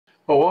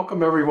Well,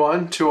 welcome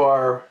everyone to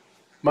our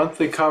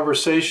monthly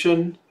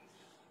conversation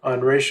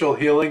on racial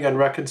healing and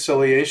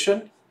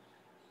reconciliation.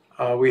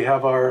 We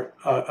have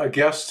a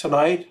guest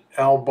tonight,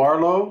 Al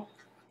Barlow.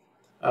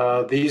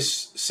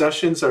 These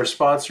sessions are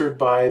sponsored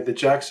by the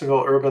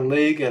Jacksonville Urban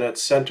League and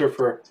its Center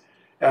for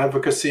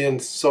Advocacy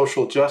and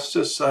Social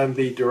Justice. I'm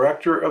the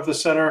director of the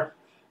center,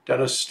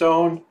 Dennis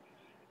Stone,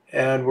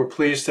 and we're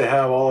pleased to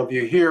have all of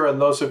you here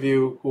and those of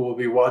you who will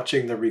be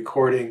watching the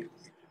recording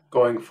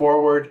going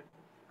forward.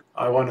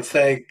 I want to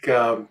thank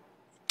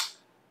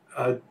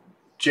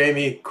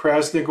Jamie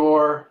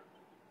Krasnigor,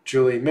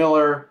 Julie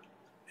Miller,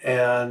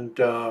 and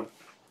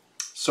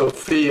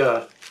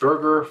Sophia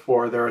Berger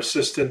for their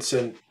assistance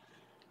in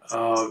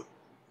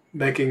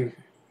making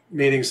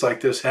meetings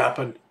like this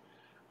happen.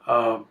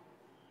 And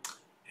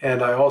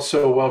I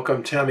also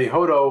welcome Tammy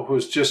Hodo,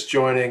 who's just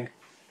joining,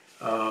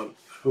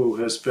 who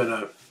has been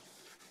an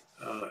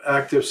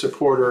active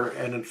supporter.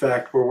 And in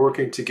fact, we're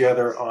working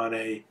together on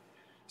a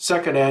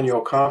second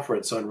annual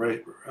conference on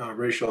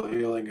racial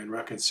healing and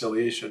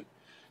reconciliation.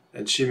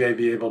 And she may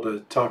be able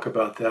to talk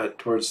about that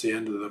towards the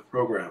end of the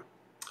program.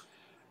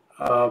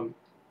 I'd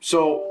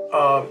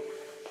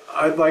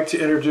like to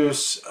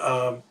introduce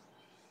Al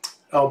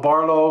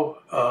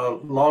Barlow, a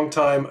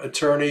longtime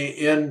attorney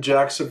in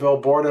Jacksonville,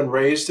 born and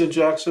raised in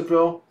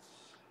Jacksonville,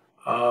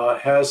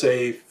 has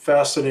a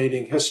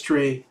fascinating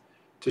history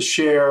to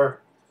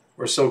share.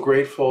 We're so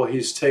grateful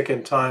he's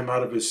taken time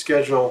out of his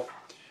schedule.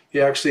 He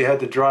actually had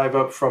to drive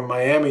up from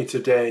Miami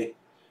today,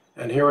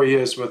 and here he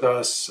is with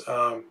us,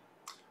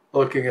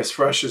 looking as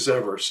fresh as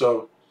ever.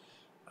 So,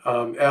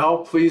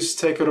 Al, please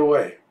take it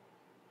away.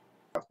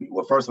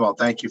 Well, first of all,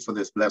 thank you for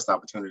this blessed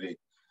opportunity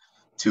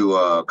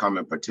to come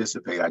and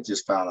participate. I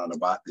just found out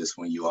about this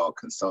when you all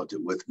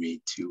consulted with me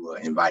to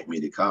invite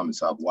me to come. And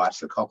so I've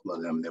watched a couple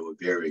of them. They were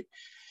very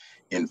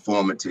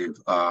informative.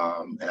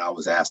 And I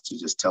was asked to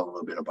just tell a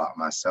little bit about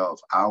myself.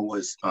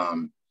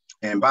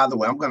 And by the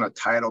way, I'm going to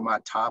title my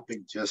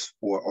topic just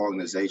for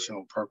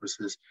organizational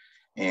purposes.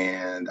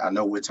 And I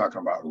know we're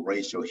talking about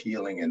racial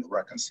healing and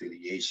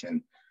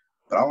reconciliation,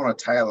 but I want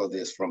to title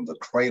this From the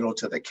Cradle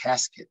to the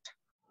Casket.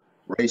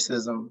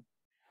 Racism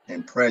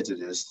and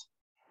prejudice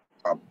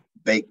are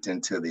baked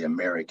into the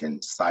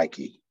American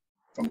psyche.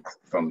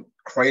 From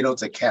cradle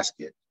to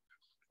casket,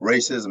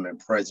 racism and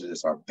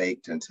prejudice are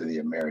baked into the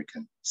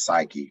American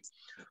psyche.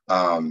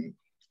 And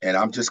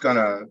I'm just going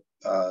to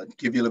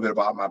give you a little bit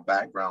about my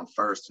background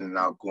first, and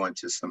I'll go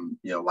into some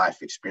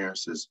life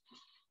experiences.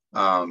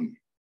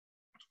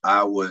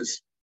 I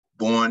was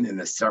born in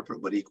a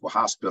separate but equal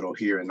hospital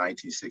here in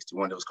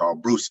 1961. It was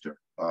called Brewster.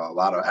 A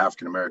lot of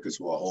African Americans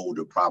who are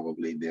older,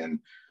 probably than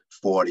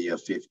 40 or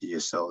 50 or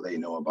so, they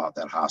know about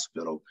that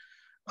hospital.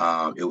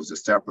 It was a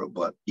separate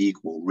but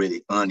equal,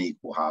 really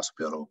unequal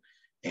hospital.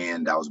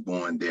 And I was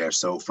born there.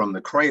 So from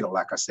the cradle,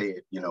 like I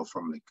said,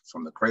 from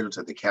the cradle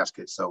to the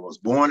casket. So I was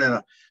born in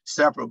a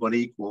separate but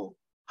equal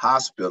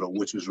hospital,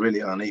 which was really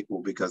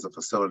unequal because the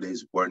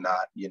facilities were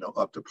not,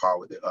 up to par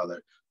with the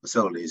other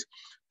facilities.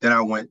 Then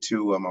I went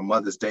to my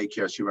mother's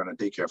daycare. She ran a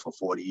daycare for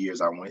 40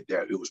 years. I went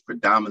there. It was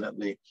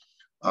predominantly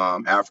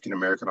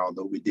African-American,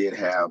 although we did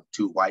have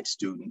 2 white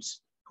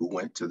students who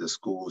went to the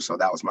school. So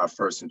that was my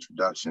first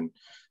introduction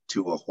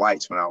to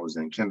whites when I was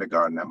in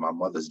kindergarten at my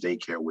mother's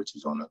daycare, which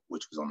was on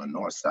the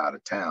north side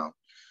of town,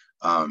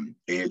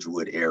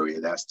 Edgewood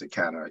area. That's the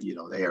kind of,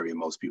 the area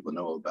most people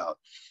know about.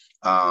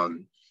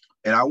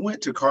 And I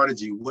went to Carter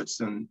G.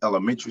 Woodson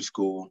Elementary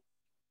School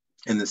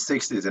in the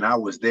 60s, and I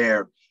was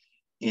there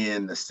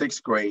in the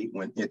 6th grade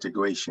when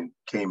integration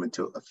came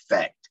into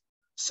effect.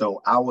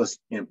 So I was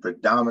in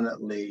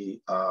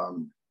predominantly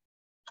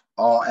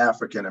all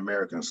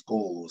African-American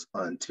schools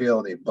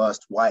until they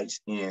bussed whites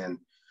in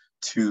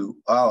to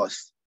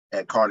us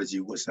at Carter G.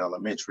 Woodson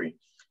Elementary.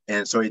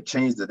 And so it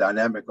changed the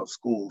dynamic of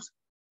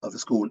the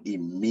school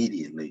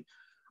immediately.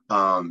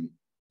 And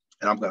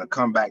I'm going to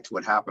come back to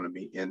what happened to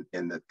me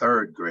in the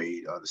 3rd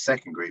grade or the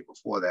 2nd grade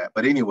before that.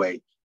 But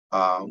anyway,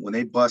 when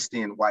they bust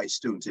in white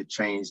students, it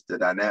changed the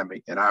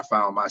dynamic. And I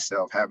found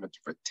myself having to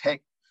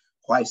protect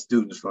white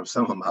students from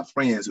some of my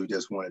friends who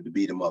just wanted to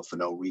beat them up for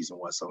no reason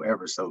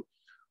whatsoever. So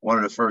one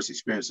of the first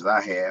experiences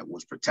I had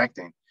was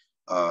protecting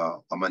a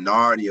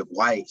minority of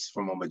whites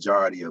from a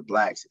majority of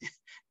blacks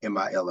in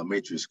my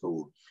elementary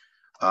school.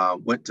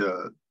 Went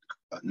to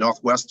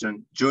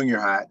Northwestern Junior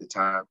High at the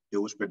time. It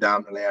was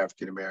predominantly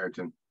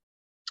African-American.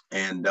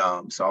 And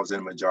so I was in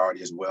a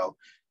majority as well.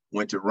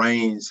 Went to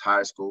Raines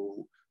High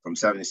School from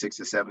 76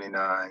 to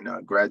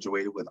 79,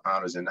 graduated with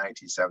honors in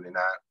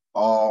 1979,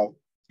 all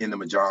in the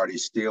majority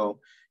still.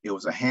 It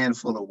was a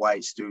handful of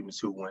white students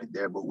who went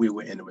there, but we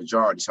were in the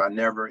majority. So I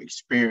never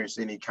experienced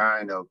any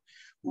kind of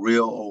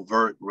real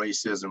overt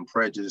racism,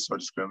 prejudice, or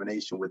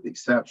discrimination, with the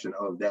exception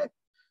of that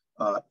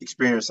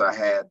experience I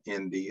had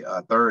in the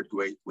 3rd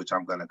grade, which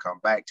I'm going to come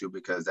back to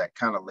because that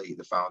kind of laid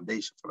the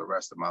foundation for the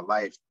rest of my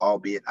life,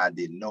 albeit I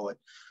didn't know it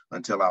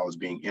until I was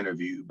being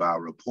interviewed by a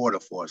reporter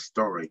for a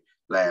story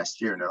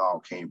last year, and it all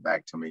came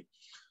back to me.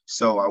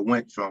 So I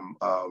went from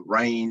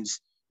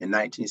Raines in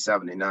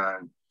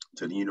 1979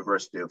 to the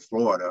University of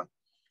Florida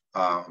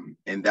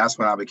And that's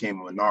when I became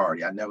a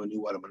minority. I never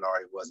knew what a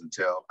minority was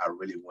until I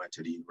really went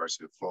to the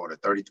University of Florida.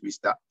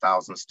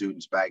 33,000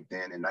 students back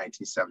then in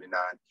 1979.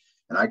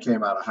 And I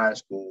came out of high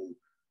school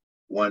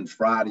one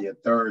Friday or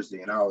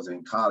Thursday, and I was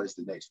in college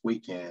the next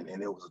weekend.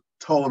 And it was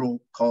a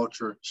total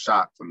culture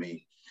shock for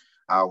me.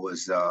 I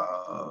was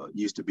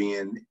used to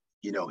being,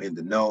 in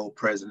the know,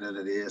 president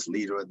of this,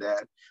 leader of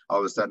that. All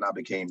of a sudden, I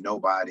became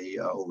nobody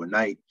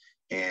overnight.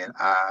 And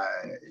I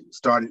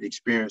started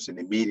experiencing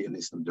immediately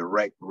some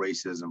direct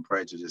racism,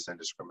 prejudice, and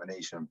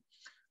discrimination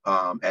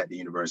at the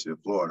University of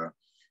Florida.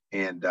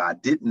 And I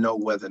didn't know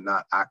whether or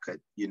not I could,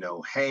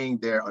 hang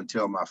there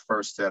until my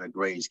first set of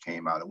grades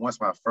came out. And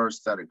once my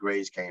first set of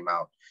grades came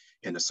out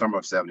in the summer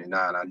of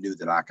 '79, I knew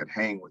that I could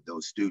hang with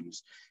those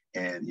students.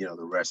 And, the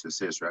rest is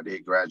history. I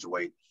did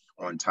graduate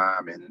on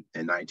time in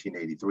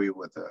 1983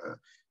 with a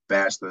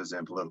bachelor's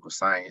in political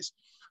science.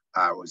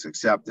 I was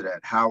accepted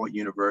at Howard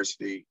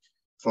University,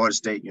 Florida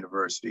State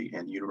University,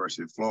 and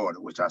University of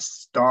Florida, which I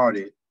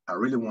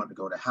really wanted to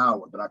go to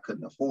Howard, but I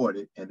couldn't afford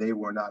it. And they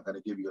were not going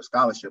to give you a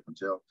scholarship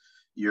until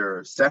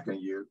your second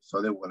year.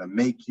 So they were going to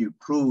make you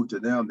prove to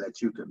them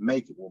that you could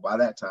make it. Well, by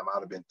that time, I'd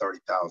have been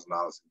 $30,000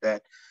 in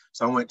debt.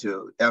 So I went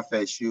to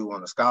FSU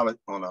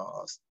on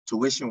a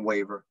tuition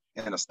waiver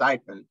and a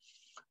stipend.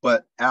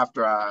 But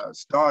after I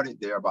started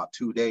there, about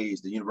 2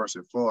 days, the University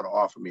of Florida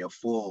offered me a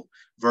full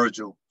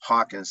Virgil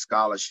Hawkins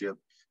scholarship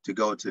to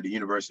go to the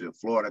University of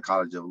Florida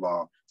College of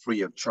Law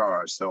free of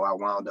charge. So I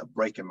wound up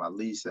breaking my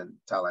lease in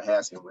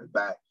Tallahassee and went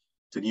back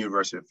to the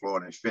University of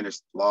Florida and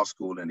finished law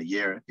school in a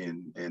year,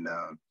 in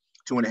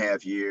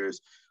 2.5 years.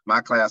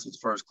 My class was the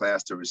first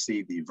class to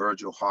receive the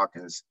Virgil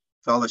Hawkins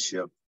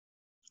Fellowship,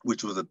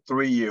 which was a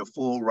 3-year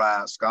full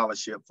ride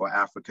scholarship for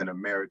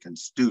African-American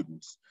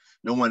students.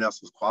 No one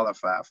else was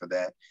qualified for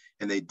that.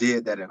 And they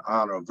did that in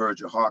honor of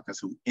Virgil Hawkins,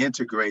 who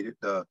integrated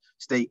the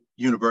state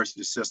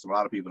university system. A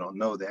lot of people don't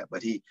know that,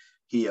 but he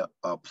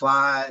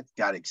applied,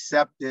 got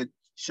accepted,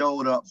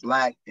 showed up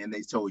Black, and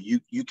they told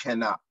you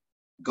cannot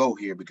go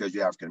here because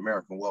you're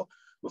African-American. Well,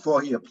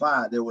 before he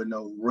applied, there was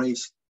no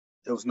race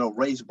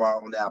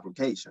bar on the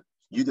application.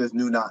 You just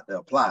knew not to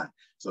apply.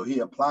 So he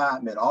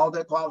applied, met all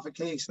their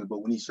qualifications,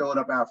 but when he showed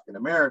up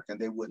African-American,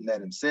 they wouldn't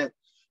let him sit.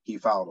 He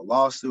filed a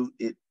lawsuit.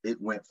 It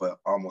went for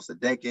almost a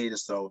decade or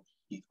so.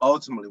 He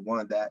ultimately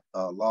won that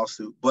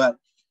lawsuit, but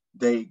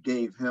they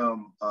gave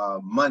him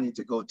money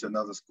to go to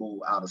another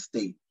school out of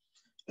state.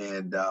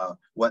 And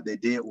what they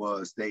did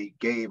was they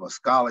gave a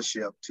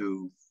scholarship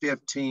to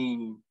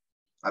 15,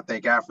 I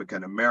think,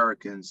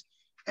 African-Americans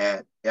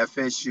at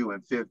FSU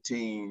and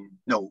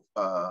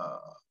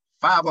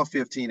 5 or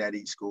 15 at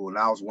each school. And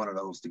I was one of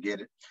those to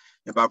get it.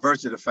 And by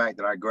virtue of the fact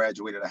that I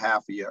graduated a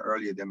half a year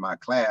earlier than my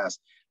class,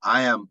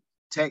 I am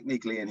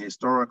technically and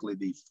historically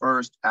the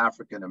first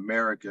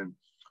African-American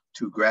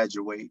to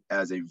graduate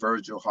as a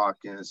Virgil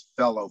Hawkins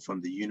Fellow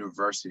from the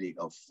University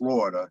of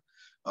Florida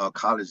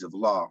College of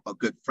Law. A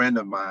good friend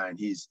of mine,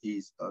 he's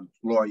a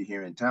lawyer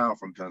here in town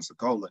from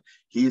Pensacola.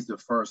 He's the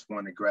first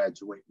one to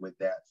graduate with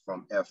that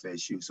from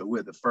FSU. So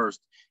we're the first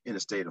in the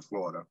state of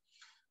Florida.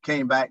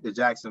 Came back to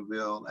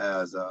Jacksonville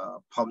as a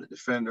public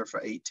defender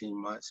for 18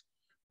 months,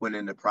 went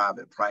into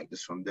private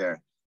practice from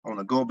there. I want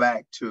to go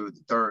back to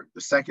the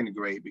second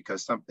grade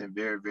because something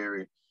very,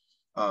 very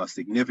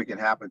significant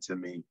happened to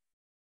me.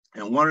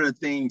 And one of the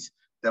things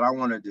that I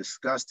want to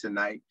discuss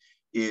tonight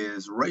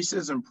is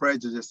racism,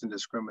 prejudice, and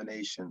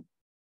discrimination.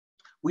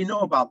 We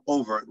know about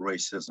overt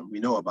racism. We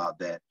know about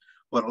that.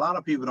 But a lot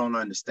of people don't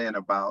understand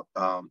about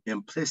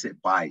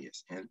implicit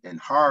bias. And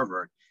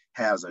Harvard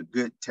has a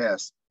good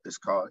test.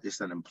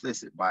 It's an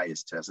implicit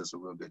bias test. It's a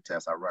real good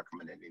test. I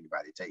recommend that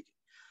anybody take it.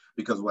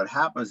 Because what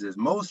happens is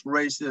most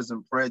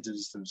racism,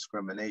 prejudice, and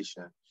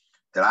discrimination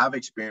that I've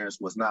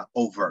experienced was not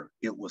overt.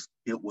 It was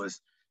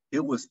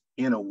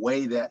in a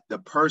way that the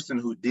person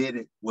who did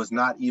it was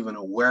not even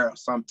aware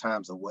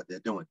sometimes of what they're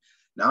doing.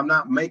 Now, I'm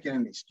not making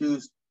an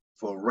excuse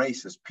for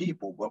racist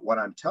people, but what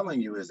I'm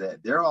telling you is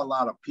that there are a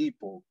lot of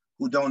people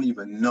who don't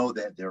even know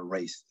that they're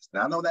racist.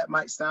 Now, I know that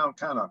might sound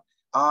kind of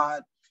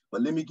odd,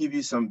 but let me give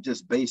you some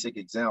just basic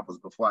examples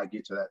before I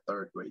get to that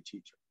third grade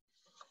teacher.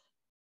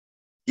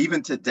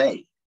 Even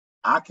today,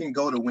 I can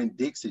go to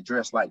Winn-Dixie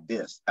dressed like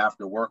this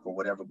after work or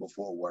whatever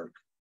before work,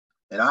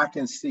 and I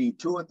can see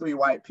 2 or 3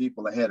 white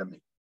people ahead of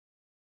me.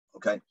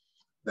 Okay,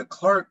 the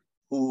clerk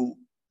who,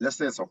 let's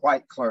say it's a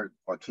white clerk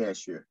or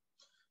cashier,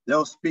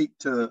 they'll speak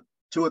to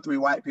 2 or 3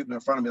 white people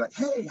in front of me like,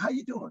 hey, how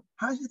you doing?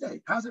 How's your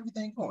day? How's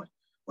everything going?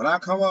 When I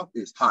come up,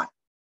 it's hot.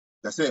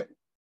 That's it.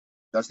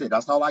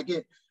 That's all I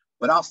get.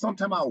 But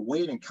sometimes I'll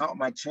wait and count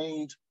my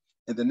change.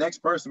 And the next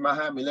person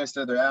behind me, let's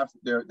say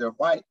they're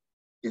white,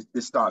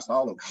 it starts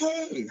all over.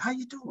 Hey, how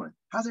you doing?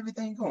 How's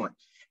everything going?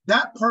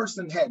 That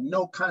person had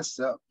no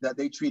concept that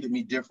they treated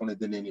me differently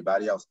than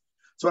anybody else.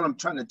 So what I'm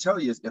trying to tell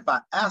you is if I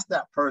ask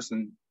that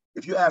person,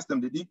 if you ask them,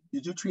 did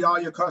you treat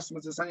all your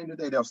customers the same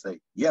today? They'll say,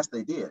 yes,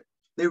 they did.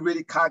 They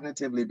really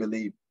cognitively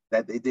believe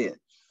that they did,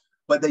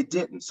 but they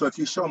didn't. So if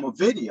you show them a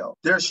video,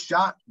 they're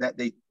shocked that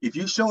if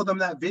you show them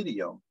that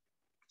video,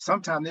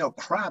 sometimes they'll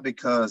cry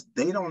because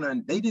they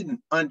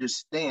didn't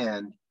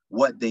understand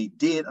what they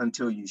did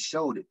until you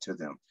showed it to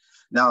them.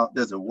 Now,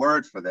 there's a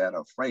word for that,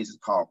 a phrase is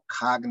called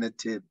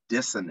cognitive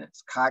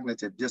dissonance.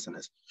 Cognitive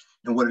dissonance.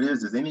 And what it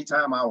is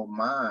anytime our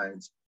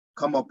minds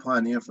come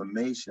upon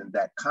information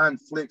that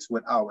conflicts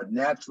with our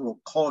natural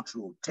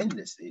cultural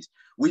tendencies,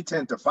 we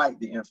tend to fight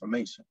the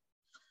information.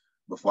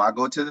 Before I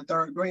go to the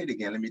third grade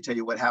again, let me tell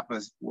you what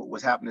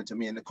was happening to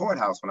me in the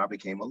courthouse when I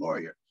became a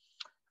lawyer.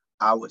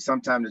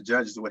 Sometimes the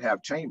judges would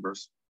have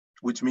chambers,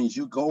 which means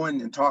you go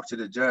in and talk to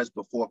the judge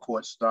before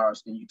court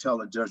starts, and you tell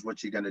the judge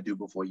what you're going to do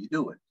before you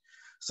do it.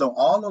 So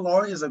all the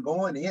lawyers are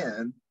going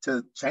in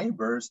to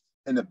chambers,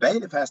 and the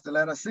bailiff has to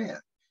let us in.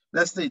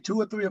 Let's say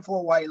 2 or 3 or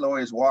 4 white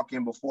lawyers walk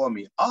in before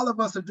me. All of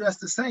us are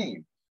dressed the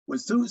same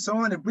with suits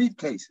on and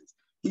briefcases.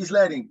 He's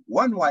letting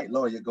 1 white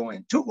lawyer go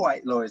in, 2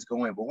 white lawyers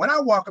go in. But when I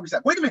walk up, he's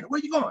like, wait a minute, where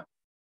are you going?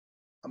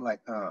 I'm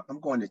like, I'm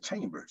going to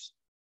chambers.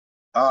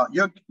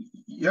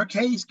 Your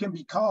case can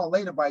be called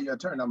later by your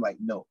attorney. I'm like,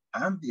 no,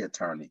 I'm the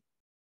attorney.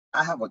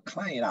 I have a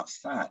client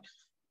outside.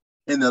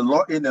 And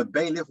the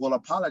bailiff will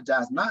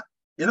apologize.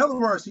 In other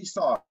words, he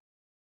saw a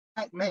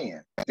black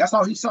man. That's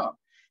all he saw.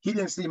 He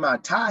didn't see my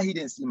tie. He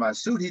didn't see my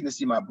suit. He didn't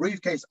see my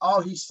briefcase.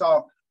 All he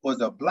saw was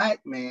a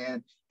black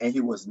man, and he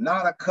was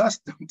not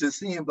accustomed to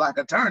seeing black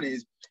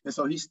attorneys. And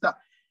so he stopped.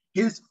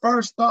 His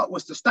first thought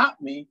was to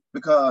stop me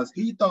because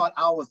he thought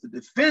I was the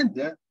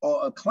defendant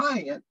or a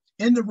client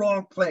in the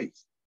wrong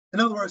place.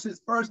 In other words,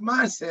 his first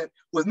mindset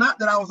was not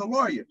that I was a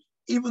lawyer,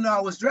 even though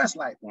I was dressed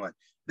like one.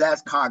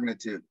 That's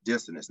cognitive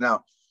dissonance.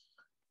 Now,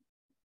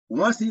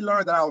 once he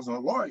learned that I was a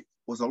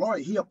lawyer,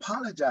 he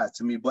apologized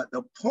to me. But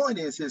the point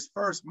is, his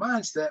first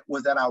mindset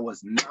was that I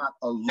was not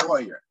a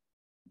lawyer.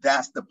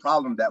 That's the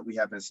problem that we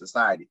have in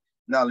society.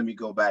 Now, let me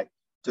go back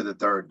to the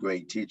third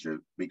grade teacher,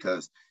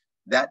 because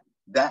that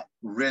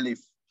really,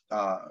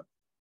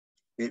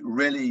 it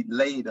really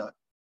laid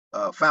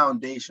a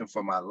foundation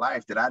for my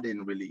life that I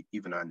didn't really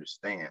even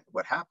understand.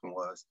 What happened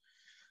was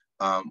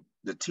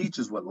the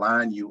teachers would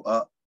line you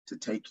up to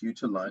take you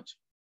to lunch.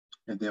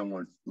 And then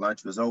when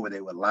lunch was over,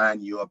 they would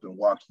line you up and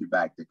walk you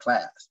back to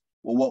class.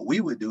 Well, what we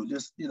would do,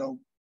 just,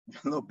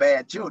 little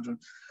bad children,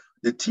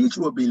 the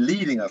teacher would be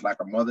leading us like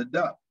a mother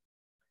duck.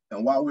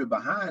 And while we're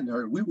behind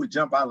her, we would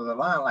jump out of the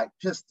line like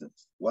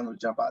pistons. One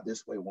would jump out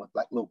this way, one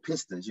like little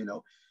pistons,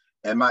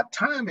 And my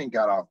timing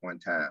got off one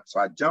time. So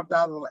I jumped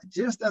out of the line.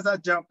 Just as I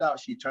jumped out,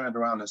 she turned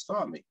around and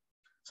saw me.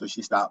 So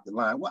she stopped the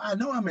line. Well, I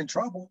know I'm in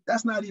trouble.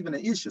 That's not even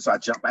an issue. So I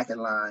jumped back in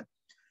line.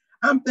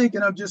 I'm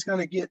thinking I'm just going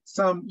to get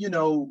some,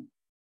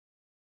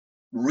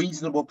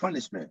 reasonable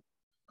punishment.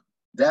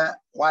 That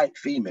white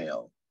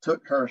female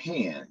took her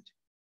hand,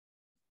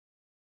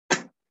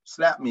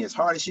 slapped me as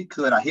hard as she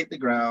could. I hit the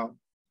ground.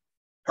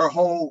 Her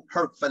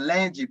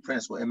phalange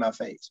prints were in my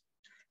face.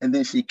 And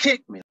then she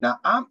kicked me. Now,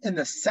 I'm in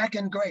the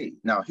 2nd grade.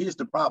 Now, here's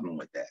the problem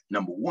with that.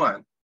 Number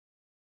 1,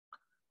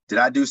 did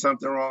I do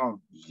something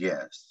wrong?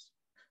 Yes.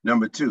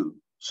 Number 2,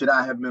 should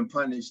I have been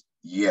punished?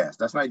 Yes.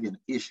 That's not even an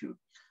issue.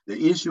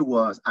 The issue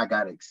was I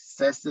got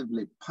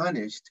excessively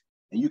punished,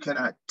 and you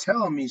cannot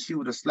tell me she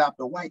would have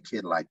slapped a white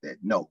kid like that.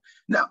 No.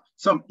 Now,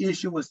 some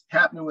issue was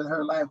happening with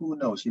her life. Who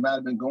knows? She might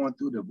have been going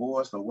through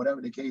divorce or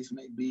whatever the case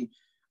may be.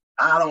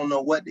 I don't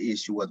know what the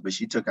issue was, but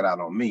she took it out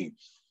on me.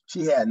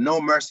 She had no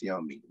mercy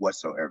on me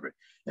whatsoever.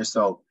 And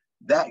so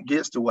that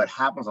gets to what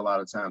happens a lot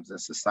of times in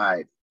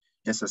society.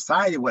 In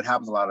society, what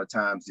happens a lot of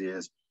times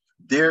is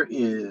there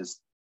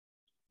is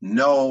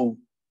no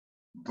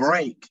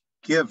break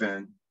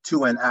given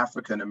to an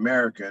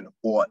African-American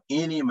or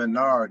any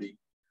minority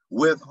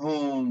with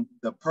whom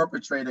the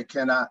perpetrator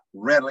cannot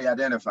readily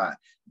identify.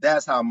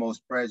 That's how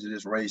most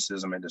prejudice,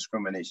 racism, and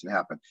discrimination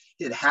happen.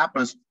 It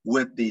happens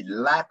with the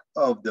lack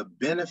of the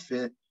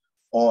benefit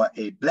or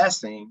a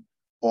blessing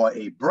or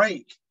a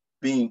break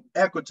being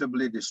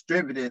equitably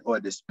distributed or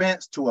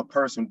dispensed to a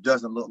person who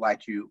doesn't look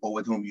like you or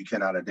with whom you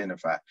cannot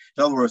identify.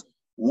 In other words,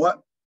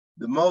 what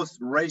the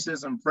most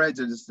racism,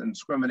 prejudice, and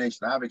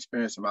discrimination I've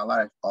experienced in my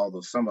life,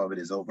 although some of it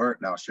is overt,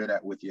 and I'll share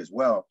that with you as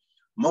well,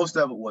 most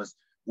of it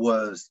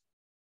was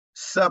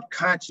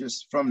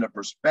subconscious from the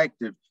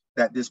perspective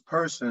that this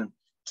person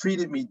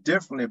treated me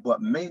differently,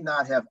 but may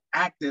not have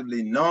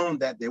actively known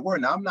that they were.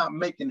 Now, I'm not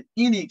making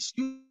any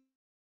excuse,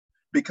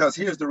 because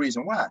here's the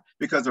reason why.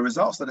 Because the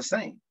results are the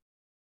same.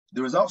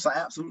 The results are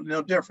absolutely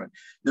no different.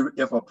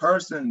 If a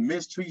person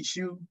mistreats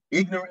you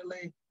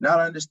ignorantly, not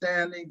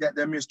understanding that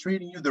they're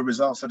mistreating you, the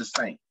results are the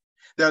same.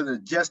 They're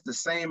just the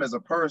same as a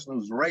person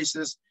who's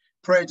racist,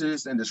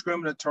 prejudiced, and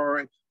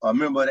discriminatory, or a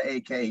member of the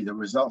AK. The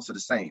results are the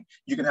same.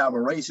 You can have a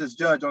racist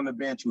judge on the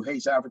bench who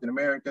hates African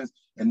Americans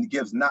and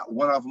gives not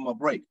one of them a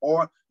break.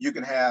 Or you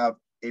can have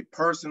a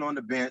person on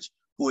the bench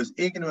who is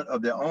ignorant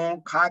of their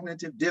own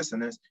cognitive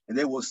dissonance, and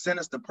they will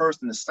sentence the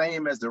person the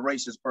same as the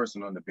racist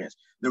person on the bench.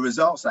 The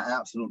results are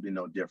absolutely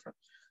no different.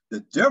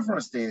 The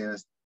difference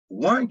is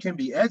one can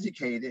be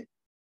educated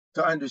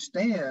to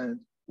understand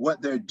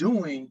what they're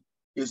doing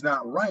is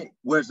not right,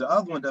 whereas the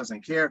other one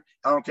doesn't care.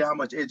 I don't care how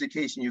much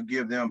education you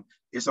give them.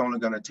 It's only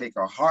going to take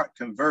a heart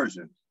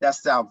conversion.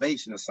 That's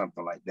salvation or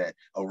something like that.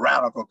 A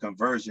radical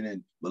conversion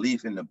and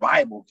belief in the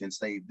Bible can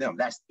save them.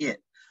 That's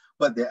it.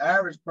 But the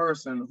average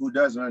person who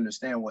doesn't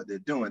understand what they're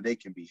doing, they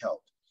can be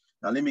helped.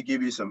 Now, let me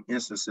give you some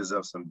instances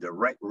of some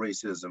direct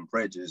racism,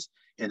 prejudice,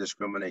 and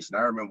discrimination.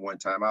 I remember one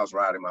time I was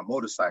riding my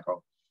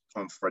motorcycle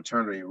on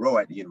Fraternity Row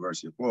at the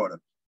University of Florida.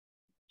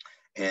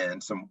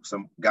 And some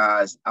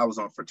guys, I was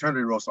on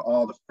Fraternity Row, so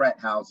all the frat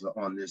houses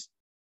are on this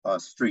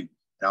street.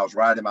 And I was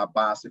riding my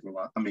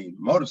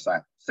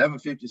motorcycle,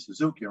 750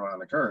 Suzuki around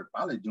the curve,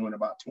 probably doing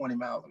about 20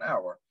 miles an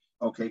hour,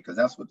 okay, because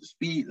that's what the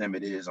speed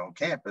limit is on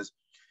campus.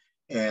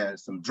 And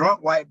some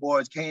drunk white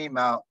boys came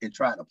out and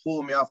tried to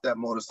pull me off that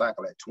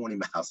motorcycle at 20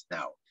 miles an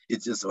hour.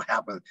 It just so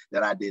happened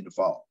that I didn't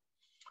fall.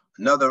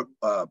 Another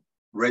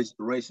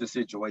racist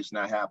situation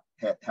I had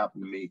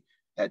happened to me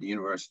at the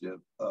University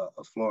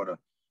of Florida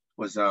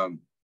was I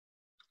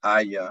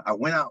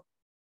went out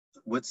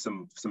with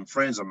some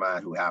friends of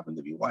mine who happened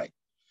to be white.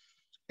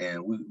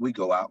 And we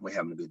go out, we're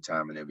having a good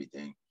time and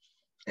everything.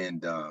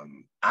 And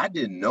I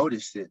didn't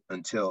notice it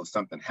until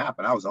something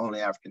happened. I was the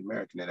only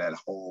African-American in that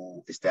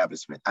whole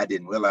establishment. I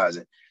didn't realize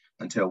it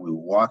until we were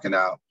walking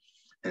out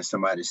and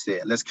somebody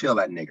said, "Let's kill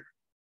that nigger."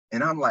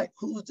 And I'm like,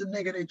 who's the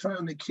nigger they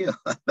trying to kill?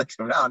 I looked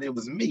around, it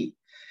was me.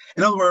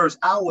 In other words,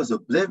 I was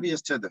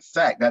oblivious to the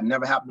fact that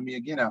never happened to me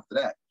again after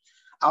that.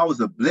 I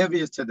was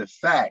oblivious to the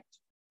fact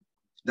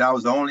that I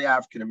was the only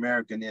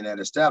African-American in that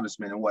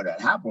establishment. And what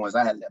had happened was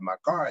I had let my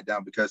guard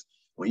down, because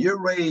when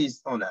you're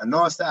raised on the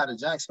north side of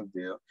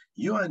Jacksonville,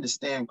 you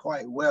understand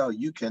quite well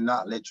you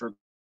cannot let your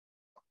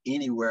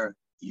anywhere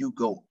you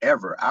go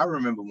ever. I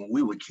remember when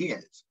we were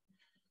kids,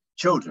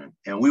 children,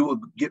 and we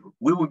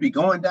would be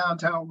going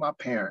downtown with my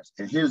parents,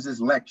 and here's this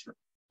lecture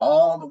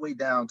all the way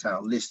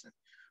downtown. Listen,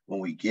 when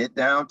we get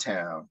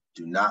downtown,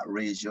 do not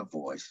raise your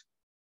voice.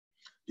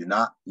 Do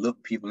not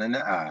look people in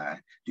the eye.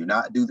 Do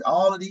not do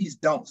all of these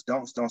don'ts.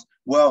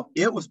 Well,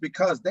 it was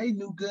because they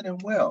knew good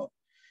and well,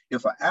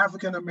 if an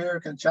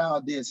African-American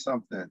child did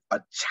something, they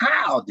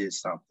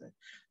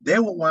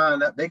could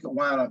wind up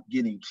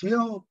getting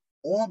killed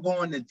or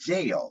going to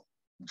jail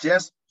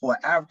just for an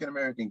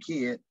African-American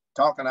kid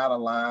talking out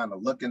of line or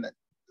looking at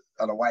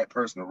a white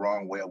person the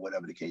wrong way or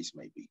whatever the case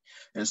may be.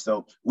 And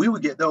so we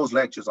would get those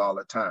lectures all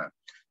the time.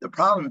 The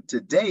problem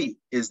today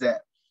is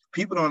that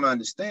people don't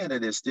understand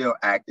that there's still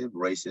active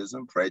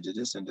racism,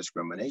 prejudice, and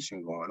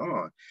discrimination going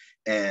on.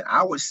 And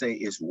I would say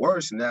it's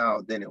worse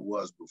now than it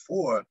was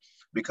before,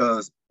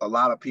 because a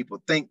lot of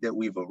people think that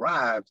we've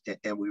arrived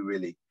and we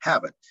really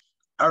haven't.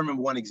 I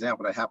remember one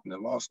example that happened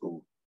in law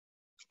school.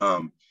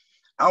 Our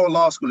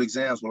law school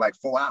exams were like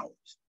 4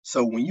 hours.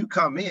 So when you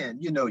come in,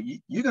 you're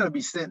going to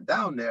be sent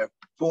down there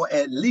for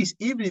at least,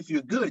 even if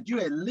you're good, you're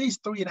at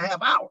least 3.5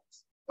 hours.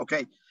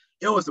 Okay.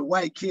 It was a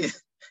white kid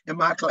in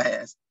my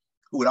class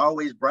who would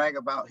always brag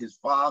about his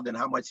father and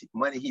how much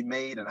money he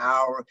made an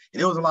hour.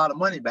 And it was a lot of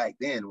money back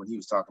then when he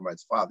was talking about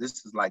his father.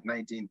 This is like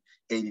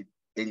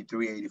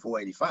 1983, 84,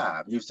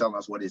 85. He was telling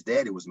us what his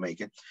daddy was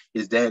making.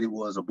 His daddy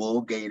was a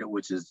bull gator,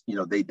 which is,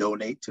 they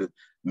donate to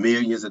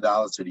millions of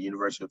dollars to the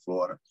University of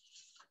Florida.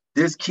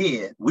 This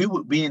kid, we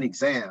would be in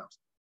exams.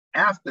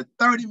 After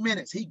 30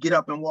 minutes, he'd get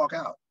up and walk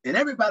out. And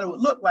everybody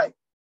would look like,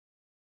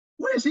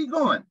 where is he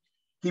going?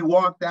 He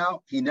walked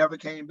out. He never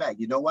came back.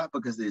 You know why?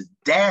 Because his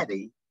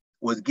daddy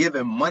was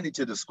giving money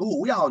to the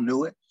school. We all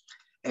knew it.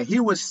 And he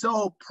was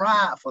so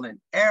prideful and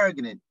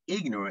arrogant and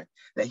ignorant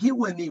that he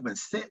wouldn't even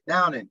sit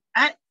down and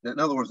act. In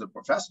other words, the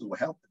professors were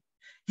helping.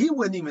 He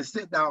wouldn't even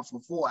sit down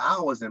for 4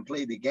 hours and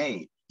play the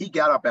game. He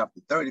got up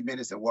after 30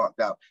 minutes and walked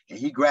out, and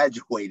he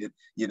graduated,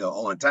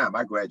 on time.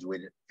 I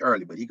graduated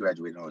early, but he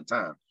graduated on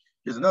time.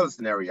 Here's another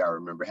scenario I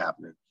remember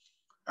happening.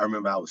 I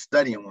remember I was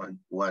studying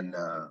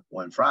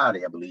one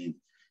Friday, I believe,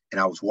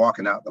 and I was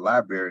walking out the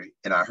library,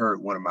 and I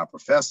heard one of my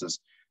professors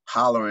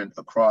hollering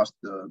across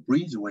the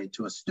breezeway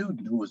to a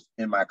student who was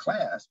in my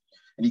class,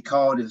 and he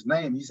called his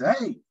name. He said,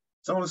 "Hey,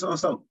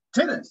 so,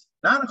 tennis,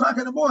 9 o'clock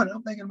in the morning."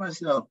 I'm thinking to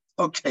myself,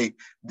 okay,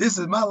 this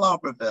is my law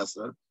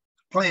professor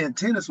playing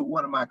tennis with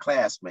one of my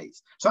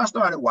classmates. So I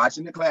started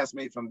watching the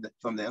classmate from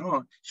then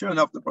on. Sure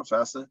enough, the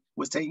professor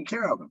was taking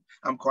care of him.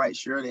 I'm quite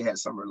sure they had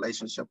some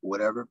relationship or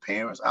whatever,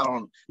 parents. I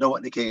don't know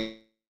what the case.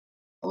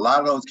 A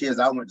lot of those kids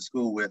I went to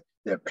school with,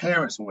 their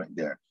parents went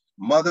there.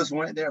 Mothers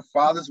went there,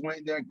 fathers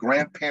went there,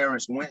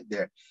 grandparents went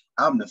there.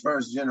 I'm the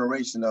first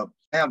generation of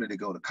family to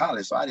go to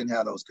college, so I didn't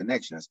have those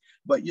connections.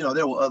 But,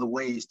 there were other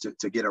ways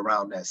to get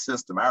around that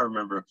system. I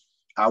remember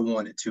I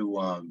wanted to,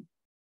 and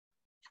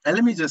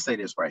let me just say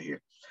this right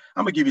here.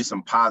 I'm going to give you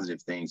some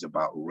positive things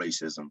about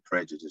racism,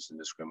 prejudice, and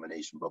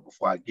discrimination. But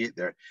before I get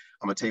there,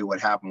 I'm going to tell you what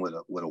happened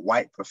with a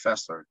white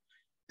professor.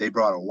 They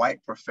brought a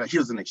white professor. He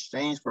was an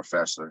exchange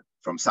professor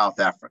from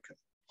South Africa.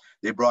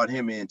 They brought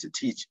him in to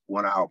teach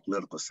one of our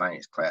political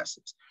science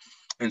classes.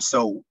 And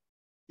so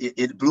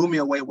it blew me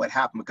away what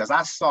happened, because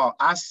I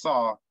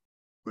saw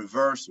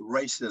reverse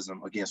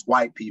racism against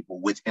white people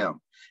with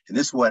him. And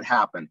this is what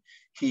happened.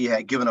 He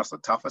had given us a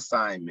tough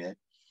assignment,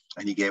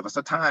 and he gave us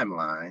a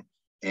timeline.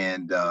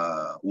 And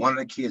one of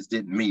the kids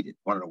didn't meet it.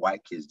 One of the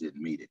white kids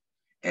didn't meet it.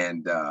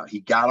 And he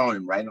got on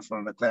him right in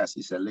front of the class.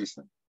 He said,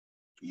 listen,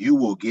 you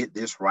will get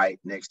this right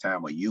next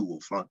time or you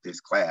will flunk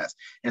this class.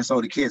 And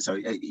so the kids are,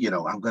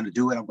 I'm going to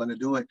do it. I'm going to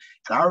do it.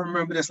 And I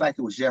remember this like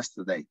it was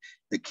yesterday.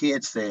 The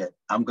kid said,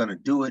 I'm going to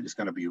do it. It's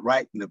going to be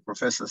right. And the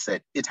professor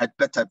said, it had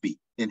better be,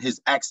 in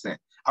his accent.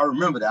 I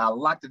remember that. I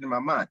locked it in my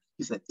mind.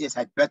 He said, it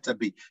had better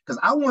be. Because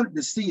I wanted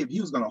to see if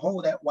he was going to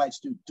hold that white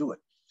student to it.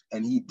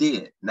 And he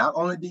did. Not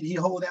only did he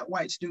hold that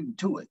white student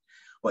to it,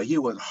 but he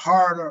was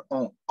harder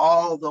on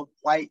all the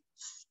white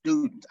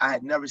students. I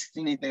had never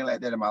seen anything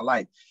like that in my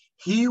life.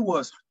 He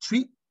was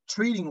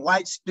treating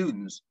white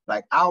students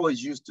like I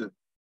was used to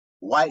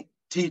white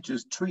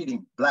teachers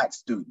treating Black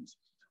students,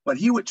 but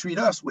he would treat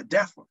us with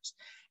deference.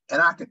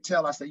 And I could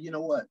tell, I said, you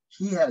know what?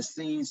 He has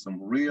seen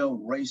some real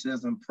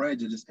racism,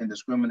 prejudice, and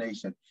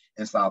discrimination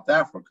in South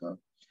Africa,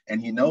 and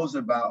he knows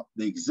about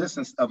the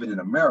existence of it in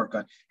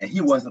America, and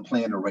he wasn't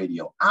playing the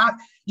radio. I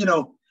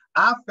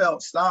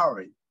felt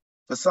sorry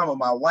for some of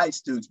my white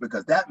students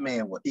because that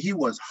man, he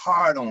was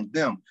hard on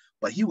them,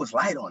 but he was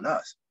light on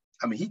us.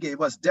 I mean, he gave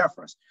us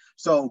deference.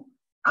 So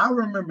I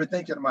remember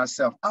thinking to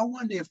myself, I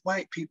wonder if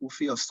white people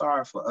feel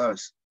sorry for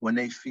us when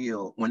they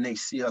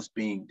see us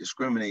being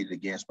discriminated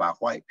against by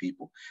white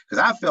people.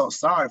 Because I felt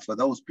sorry for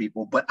those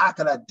people, but I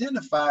could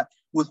identify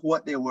with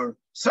what they were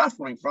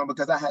suffering from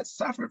because I had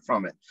suffered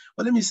from it.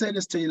 But let me say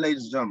this to you,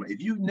 ladies and gentlemen,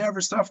 if you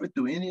never suffered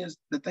through any of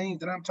the things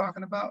that I'm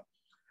talking about,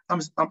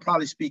 I'm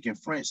probably speaking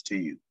French to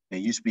you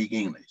and you speak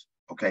English,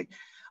 okay?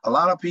 A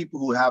lot of people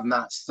who have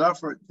not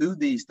suffered through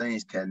these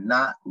things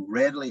cannot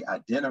readily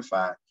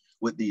identify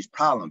with these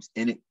problems.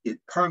 And it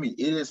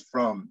permeates, it is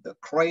from the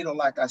cradle,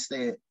 like I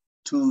said,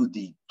 to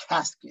the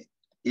casket.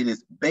 It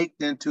is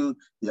baked into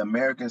the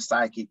American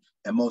psyche,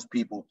 and most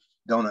people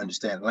don't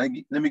understand. Let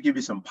me give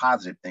you some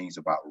positive things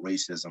about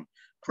racism,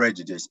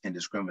 prejudice, and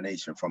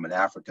discrimination from an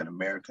African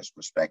American's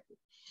perspective.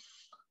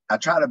 I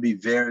try to be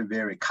very,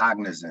 very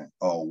cognizant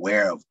or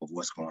aware of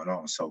what's going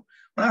on. So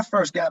when I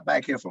first got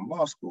back here from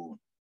law school,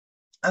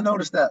 I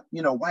noticed that,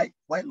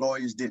 white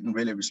lawyers didn't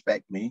really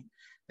respect me.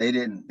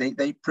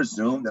 They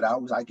presumed that I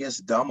was, I guess,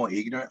 dumb or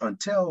ignorant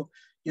until,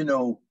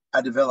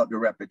 I developed a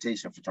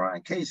reputation for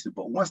trying cases.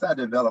 But once I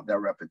developed that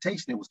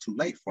reputation, it was too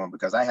late for them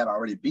because I had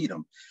already beat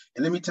them.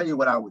 And let me tell you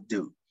what I would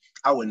do.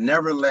 I would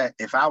never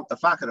if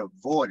I could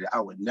avoid it,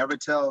 I would never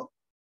tell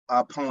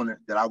our opponent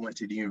that I went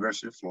to the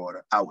University of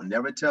Florida. I would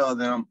never tell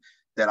them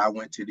that I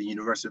went to the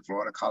University of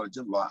Florida College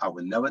of Law. I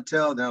would never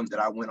tell them that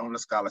I went on a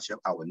scholarship.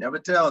 I would never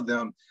tell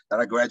them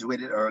that I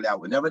graduated early. I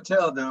would never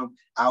tell them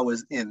I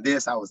was in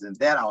this, I was in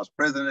that, I was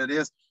president of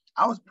this.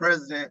 I was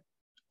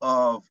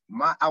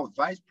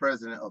vice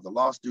president of the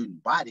law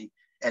student body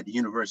at the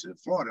University of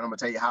Florida. And I'm gonna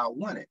tell you how I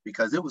won it,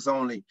 because it was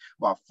only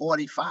about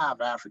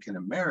 45 African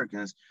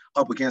Americans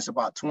up against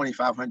about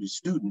 2,500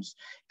 students.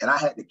 And I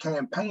had to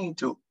campaign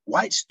to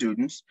white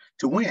students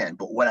to win.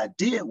 But what I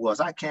did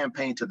was I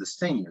campaigned to the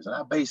seniors. And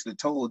I basically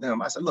told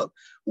them, I said, look,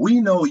 we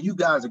know you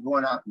guys are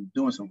going out and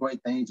doing some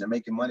great things and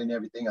making money and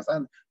everything else.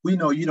 We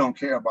know you don't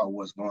care about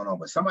what's going on,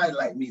 but somebody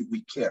like me,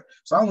 we care.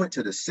 So I went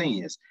to the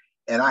seniors,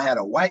 and I had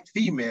a white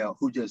female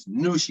who just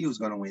knew she was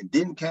gonna win,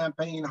 didn't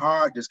campaign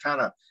hard, just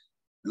kind of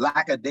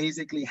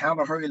lackadaisically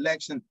handled her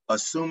election,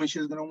 assuming she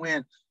was going to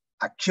win.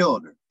 I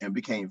killed her and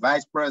became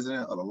vice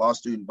president of the law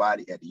student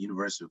body at the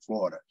University of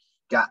Florida.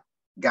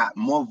 Got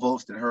more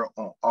votes than her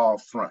on all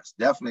fronts.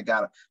 Definitely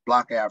got a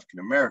block of African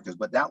Americans,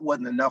 but that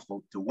wasn't enough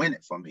to win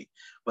it for me.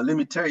 But let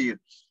me tell you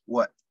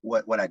what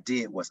I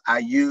did was I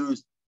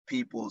used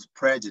people's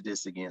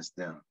prejudice against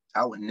them.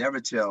 I would never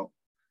tell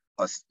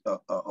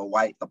a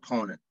white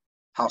opponent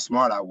how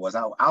smart I was.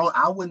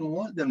 I wouldn't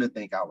want them to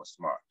think I was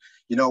smart.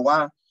 You know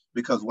why?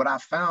 Because what I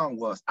found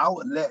was I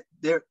would let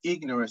their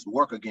ignorance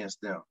work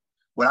against them.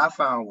 What I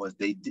found was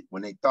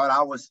when they thought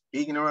I was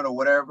ignorant or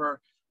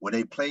whatever, when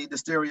they played the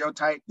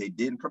stereotype, they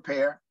didn't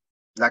prepare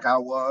like I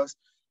was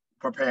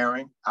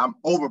preparing. I'm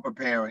over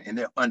preparing and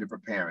they're under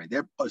preparing.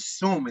 They're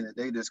assuming that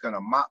they're just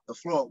gonna mop the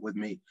floor with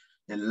me.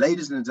 And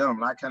ladies and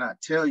gentlemen, I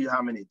cannot tell you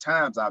how many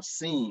times I've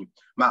seen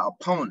my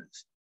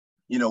opponents.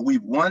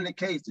 We've won the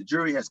case, the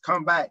jury has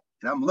come back,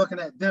 and I'm looking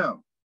at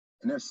them,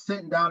 and they're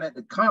sitting down at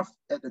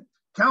the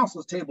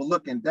counsel's table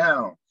looking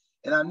down.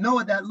 And I know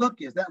what that look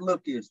is. That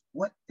look is,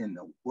 what in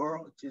the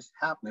world just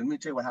happened? Let me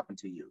tell you what happened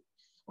to you.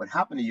 What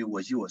happened to you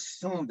was you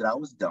assumed that I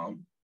was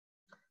dumb.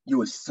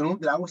 You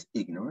assumed that I was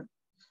ignorant.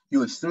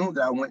 You assumed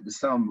that I went to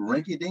some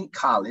rinky-dink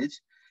college.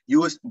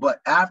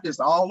 But after it's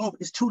all over,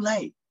 it's too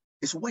late.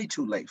 It's way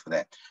too late for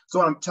that. So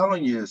what I'm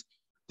telling you is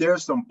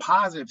there's some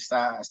positive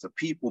sides to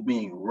people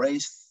being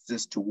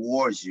racist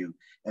towards you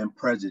and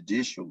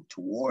prejudicial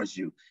towards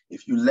you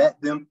if you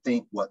let them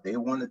think what they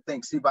want to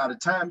think. See, by the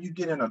time you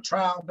get in a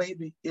trial,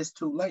 baby, it's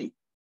too late.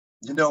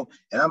 And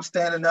I'm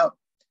standing up,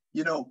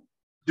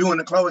 doing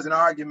the closing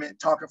argument,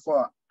 talking for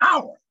an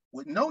hour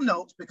with no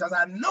notes because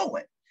I know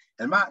it.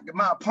 And my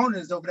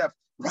opponent is over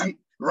there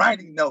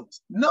writing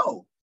notes.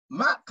 No,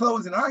 my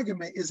closing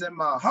argument is in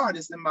my heart,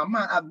 it's in my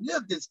mind. I've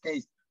lived this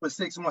case for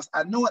 6 months.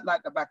 I know it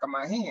like the back of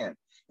my hand.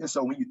 And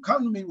so when you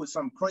come to me with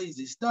some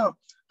crazy stuff,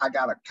 I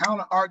got a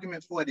counter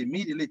argument for it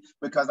immediately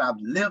because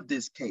I've lived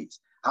this case.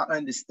 I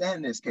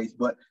understand this case,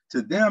 but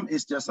to them,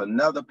 it's just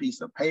another piece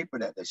of paper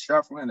that they're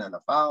shuffling in a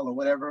file or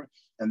whatever,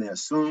 and they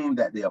assume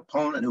that the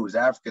opponent who was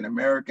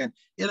African-American,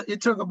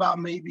 it took about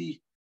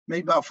maybe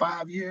about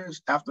 5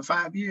 years. After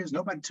 5 years,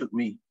 nobody took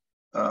me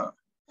for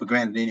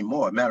granted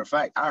anymore. Matter of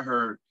fact, I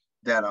heard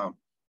that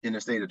in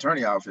the state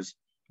attorney office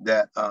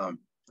that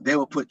they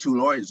would put 2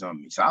 lawyers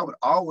on me. So I would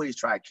always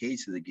try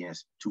cases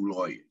against 2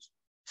 lawyers.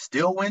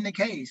 Still win the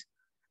case.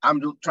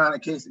 I'm trying a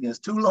case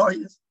against 2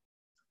 lawyers,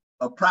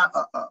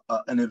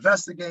 an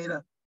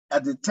investigator, a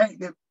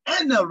detective,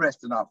 and the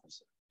arresting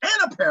officer,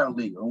 and a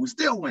paralegal. And we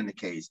still win the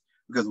case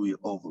because we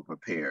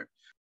over-prepared.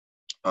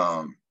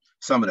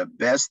 Some of the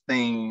best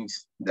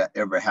things that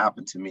ever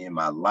happened to me in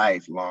my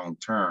life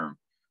long-term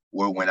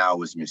were when I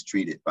was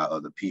mistreated by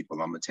other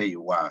people. I'm gonna tell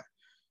you why.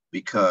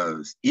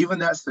 Because even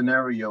that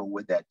scenario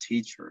with that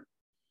teacher,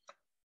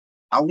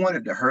 I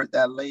wanted to hurt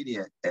that lady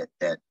at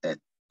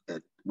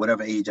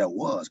whatever age I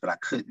was, but I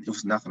couldn't. There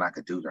was nothing I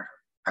could do to her.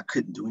 I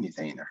couldn't do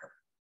anything to her,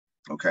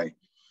 okay?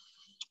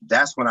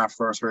 That's when I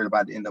first heard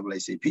about the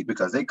NAACP,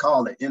 because they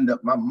called it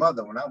my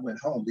mother, when I went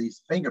home,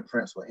 these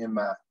fingerprints were in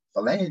my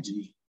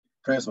phalange,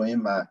 prints were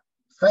in my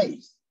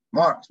face,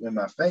 marks were in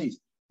my face.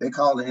 They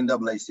called the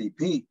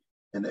NAACP,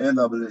 and the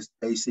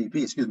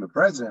NAACP,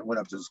 president went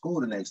up to the school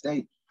the next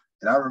day.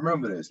 And I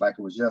remember this like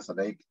it was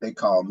yesterday. They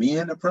called me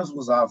in the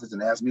principal's office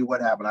and asked me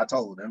what happened. I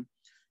told them.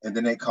 And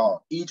then they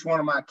called each one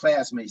of my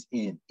classmates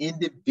in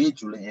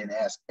individually and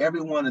asked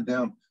every one of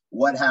them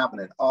what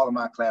happened. And all of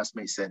my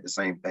classmates said the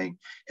same thing.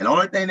 And the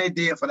only thing they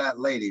did for that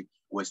lady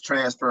was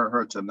transfer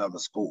her to another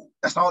school.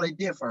 That's all they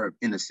did for her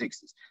in the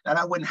 60s. Now,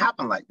 that wouldn't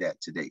happen like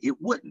that today. It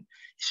wouldn't.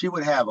 She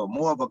would have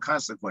more of a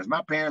consequence.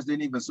 My parents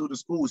didn't even sue the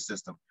school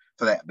system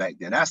for that back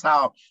then. That's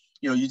how,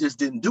 you just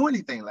didn't do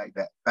anything like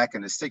that back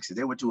in the 60s.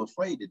 They were too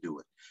afraid to do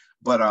it.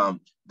 But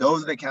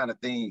those are the kind of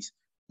things,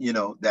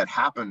 that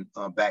happened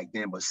back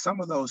then. But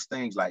some of those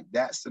things, like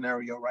that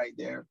scenario right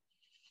there,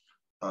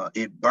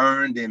 it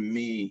burned in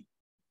me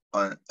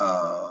a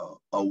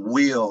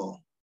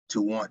will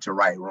to want to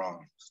right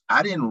wrongs.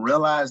 I didn't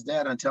realize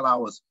that until I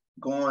was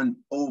going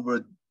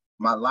over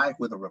my life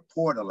with a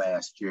reporter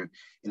last year,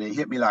 and it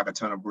hit me like a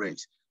ton of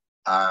bricks.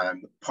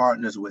 I'm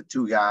partners with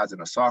 2 guys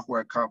in a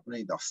software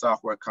company. The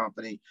software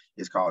company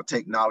is called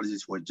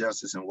Technologies for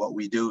Justice. And what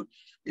we do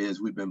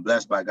is we've been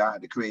blessed by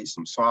God to create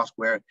some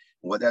software. And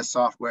what that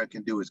software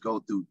can do is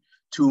go through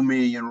 2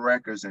 million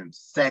records in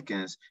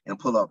seconds and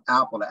pull up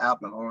apple to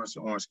apple and orange to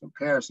orange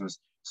comparisons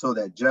so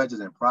that judges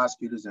and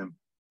prosecutors and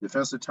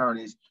defense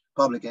attorneys,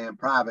 public and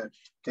private,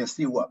 can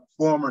see what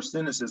former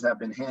sentences have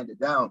been handed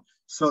down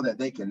so that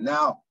they can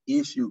now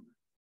issue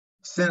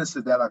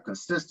sentences that are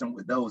consistent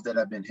with those that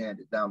have been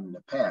handed down in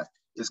the past.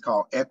 It's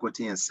called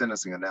Equity and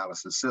Sentencing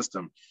Analysis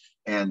System.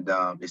 And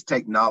it's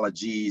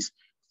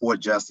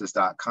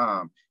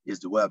technologiesforjustice.com is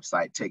the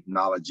website.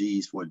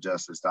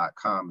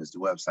 Technologiesforjustice.com is the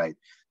website.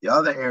 The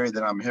other area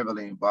that I'm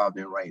heavily involved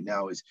in right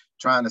now is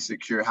trying to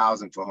secure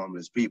housing for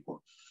homeless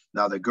people.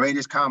 Now, the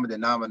greatest common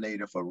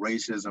denominator for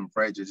racism,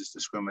 prejudice,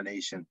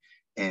 discrimination,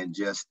 and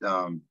just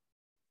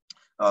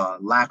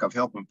lack of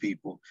helping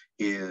people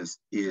is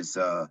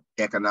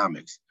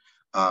economics.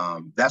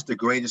 That's the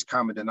greatest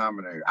common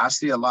denominator. I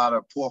see a lot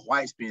of poor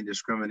whites being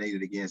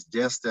discriminated against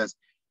just as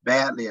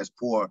badly as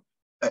poor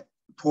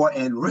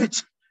and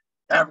rich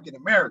African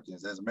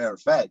Americans, as a matter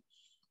of fact,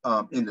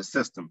 in the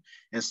system.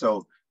 And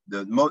so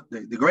the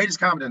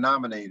greatest common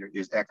denominator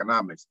is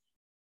economics.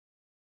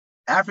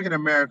 African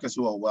Americans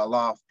who are well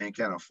off and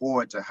can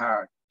afford to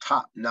hire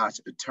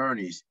top-notch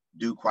attorneys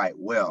do quite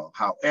well.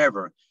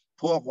 However,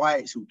 poor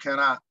whites who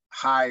cannot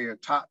hire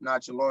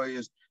top-notch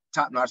lawyers,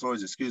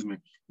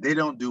 they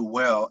don't do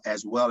well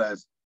as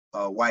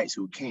whites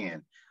who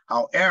can.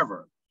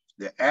 However,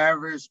 the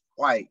average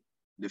white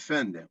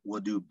defendant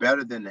will do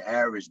better than the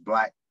average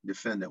Black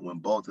defendant when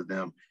both of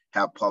them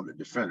have public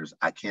defenders.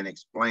 I can't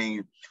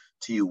explain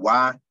to you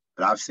why,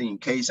 but I've seen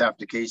case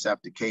after case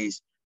after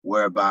case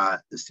whereby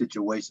the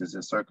situations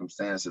and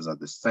circumstances are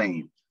the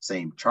same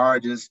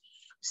charges,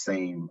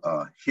 same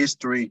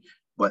history,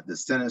 but the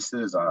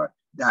sentences are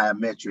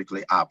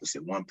diametrically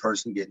opposite. One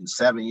person getting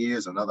 7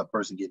 years, another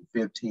person getting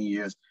 15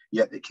 years,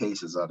 yet the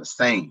cases are the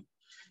same.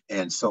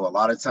 And so a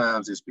lot of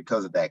times it's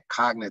because of that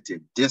cognitive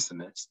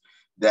dissonance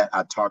that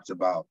I talked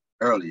about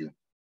earlier.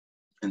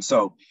 And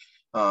so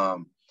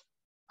I'm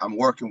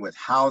working with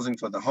Housing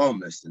for the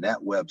Homeless, and that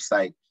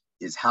website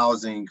is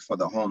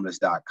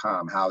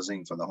housingforthehomeless.com,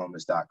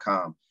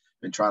 housingforthehomeless.com.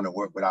 Been trying to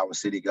work with our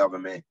city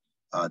government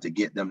to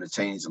get them to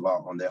change the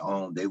law on their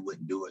own. They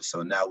wouldn't do it.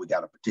 So now we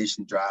got a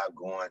petition drive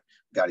going.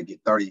 We got to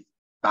get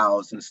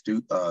 30,000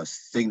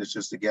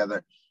 signatures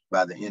together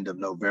by the end of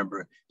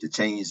November to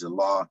change the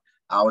law.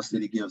 Our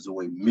city gives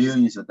away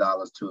millions of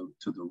dollars to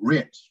the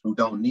rich who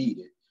don't need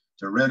it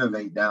to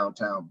renovate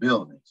downtown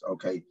buildings,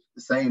 okay?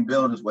 The same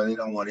buildings where they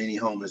don't want any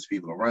homeless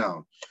people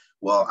around.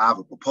 Well, I have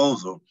a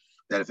proposal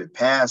that if it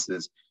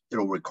passes,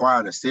 it'll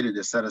require the city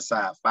to set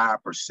aside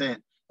 5%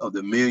 of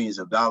the millions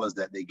of dollars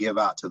that they give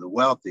out to the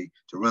wealthy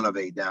to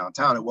renovate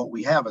downtown. And what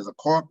we have is a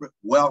corporate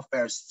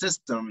welfare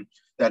system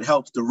that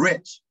helps the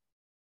rich.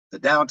 The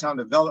Downtown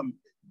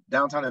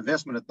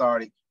Investment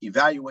Authority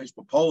evaluates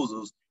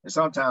proposals, and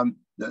sometimes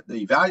the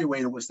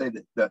evaluator would say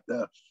that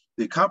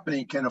the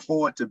company can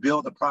afford to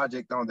build the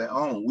project on their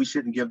own. We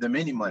shouldn't give them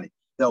any money.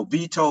 They'll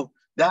veto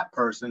that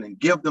person and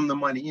give them the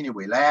money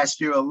anyway. Last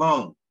year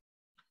alone,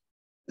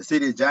 the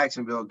city of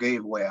Jacksonville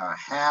gave away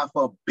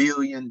 $500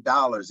 million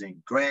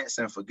in grants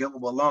and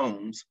forgivable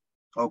loans,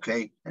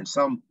 okay, and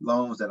some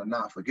loans that are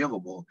not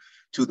forgivable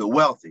to the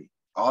wealthy.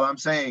 All I'm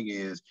saying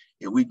is,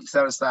 if we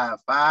set aside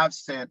 5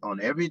 cents on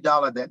every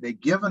dollar that they're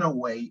giving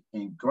away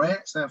in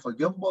grants and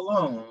forgivable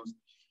loans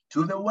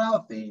to the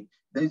wealthy,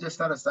 they just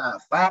set aside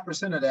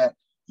 5% of that,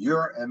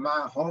 your and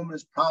my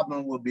homeless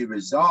problem will be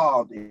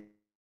resolved,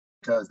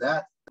 because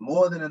that's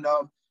more than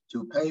enough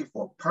to pay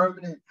for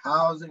permanent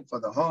housing for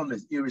the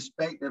homeless,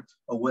 irrespective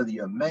of whether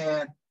you're a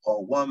man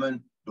or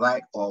woman,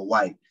 black or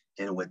white.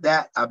 And with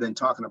that, I've been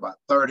talking about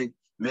 30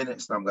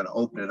 minutes, and I'm going to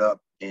open it up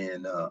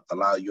and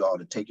allow you all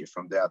to take it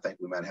from there. I think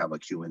we might have a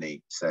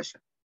Q&A session.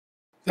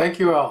 Thank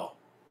you, Al.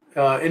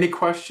 Any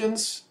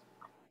questions?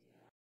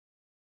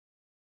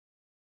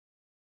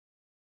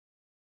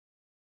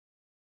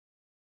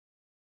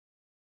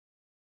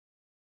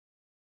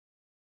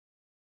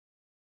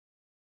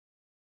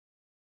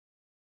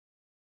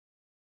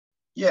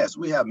 Yes,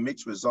 we have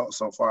mixed results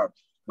so far,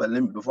 but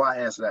before I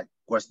answer that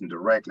question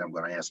directly, I'm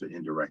going to answer it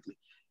indirectly.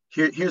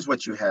 Here's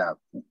what you have.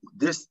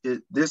 This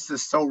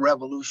is so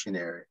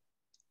revolutionary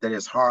that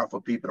it's hard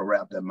for people to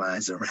wrap their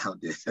minds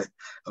around it.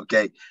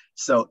 Okay,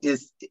 so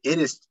it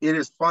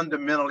is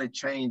fundamentally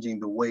changing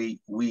the way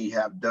we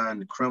have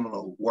done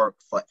criminal work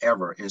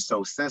forever. And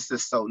so since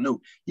it's so new,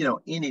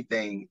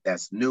 anything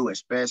that's new,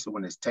 especially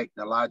when it's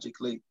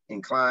technologically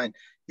inclined,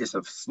 it's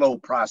a slow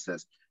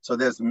process. So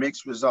there's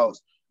mixed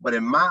results. But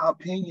in my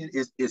opinion,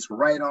 it's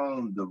right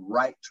on the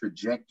right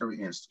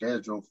trajectory and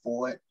schedule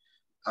for it.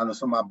 I know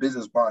some of my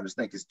business partners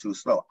think it's too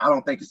slow. I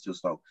don't think it's too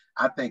slow.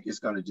 I think it's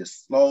going to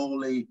just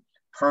slowly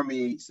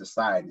permeate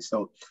society.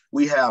 So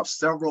we have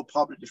several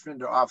public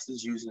defender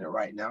offices using it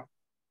right now,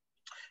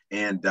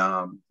 and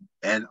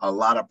a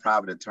lot of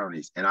private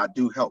attorneys. And I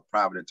do help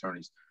private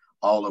attorneys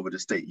all over the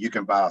state. You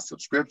can buy a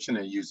subscription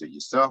and use it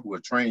yourself. We'll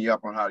train you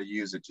up on how to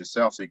use it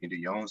yourself so you can do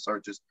your own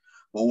searches.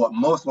 But what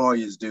most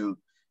lawyers do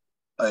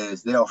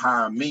is they'll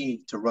hire me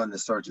to run the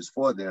searches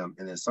for them,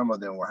 and then some of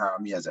them will hire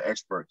me as an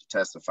expert to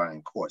testify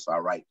in court. So I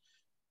write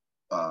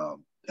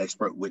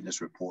expert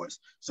witness reports.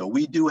 So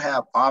we do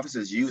have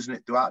offices using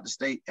it throughout the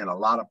state, and a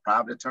lot of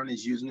private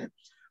attorneys using it.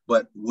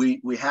 But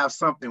we have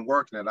something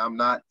working that I'm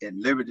not at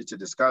liberty to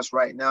discuss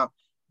right now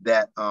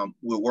that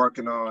we're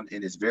working on,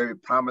 and it's very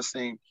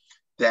promising,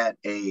 that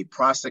a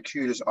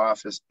prosecutor's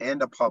office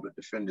and a public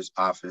defender's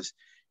office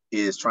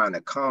is trying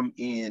to come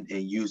in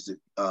and use it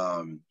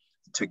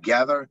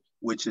together,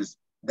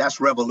 that's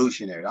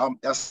revolutionary.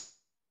 That's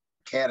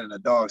a cat and a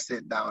dog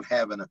sitting down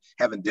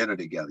having dinner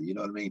together. You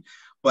know what I mean?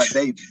 But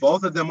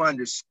both of them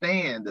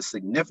understand the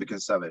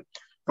significance of it.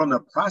 From the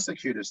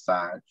prosecutor's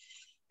side,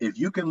 if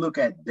you can look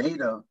at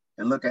data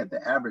and look at the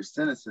average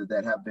sentences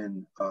that have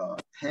been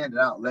handed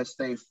out, let's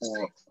say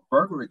for a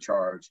burglary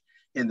charge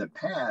in the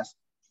past,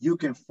 you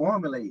can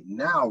formulate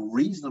now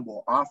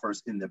reasonable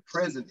offers in the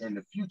present and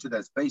the future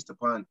that's based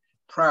upon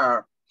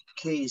prior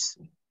case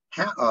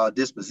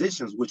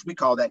dispositions, which we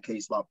call that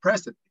case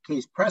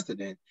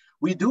precedent.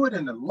 We do it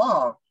in the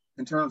law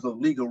in terms of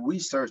legal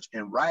research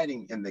and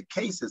writing in the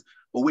cases,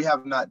 but we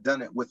have not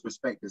done it with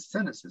respect to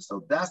sentences.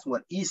 So that's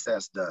what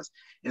ESAS does.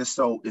 And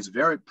so it's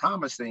very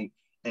promising,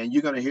 and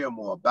you're going to hear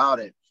more about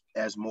it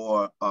as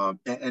more.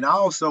 And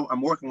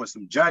I'm working with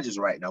some judges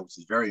right now, which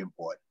is very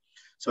important.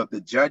 So if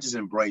the judges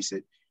embrace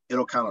it,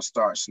 it'll kind of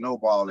start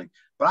snowballing.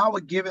 But I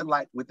would give it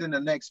like within the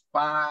next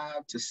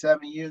 5 to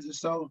 7 years or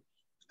so,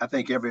 I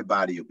think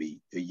everybody will be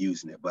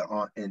using it. But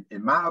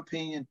in my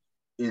opinion,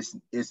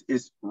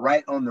 it's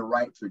right on the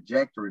right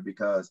trajectory,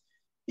 because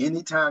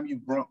anytime you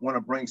want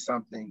to bring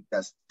something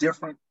that's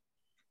different,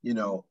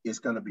 it's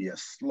going to be a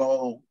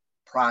slow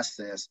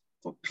process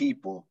for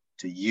people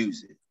to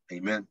use it.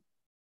 Amen.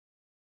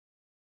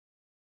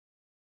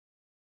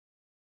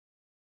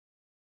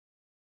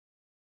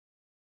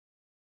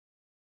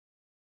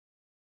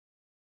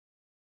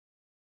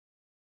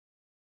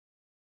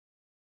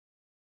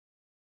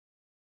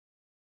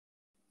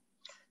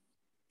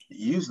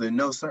 Usually,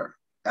 no, sir.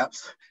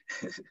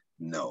 Absolutely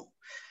no.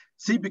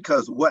 See,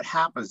 because what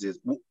happens is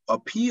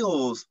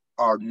appeals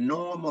are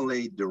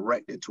normally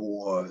directed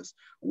towards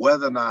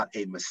whether or not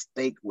a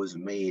mistake was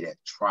made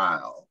at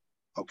trial.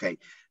 Okay.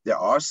 There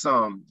are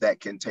some that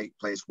can take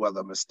place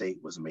whether a mistake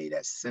was made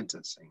at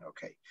sentencing.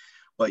 Okay.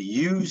 But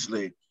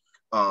usually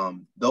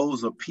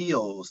those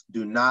appeals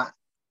do not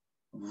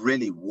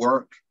really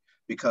work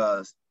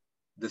because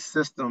the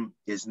system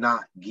is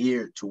not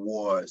geared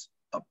towards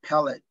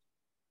appellate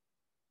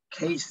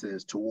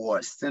cases,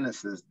 towards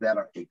sentences that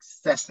are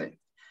excessive.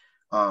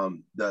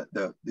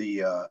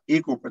 The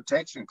Equal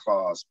Protection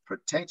Clause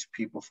protects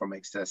people from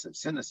excessive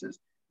sentences.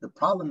 The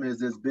problem is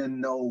there's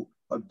been no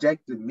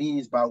objective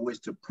means by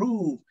which to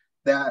prove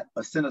that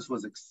a sentence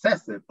was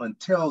excessive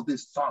until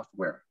this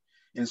software.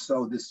 And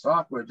so this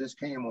software just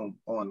came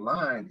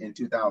online in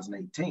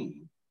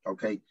 2018,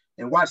 okay?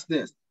 And watch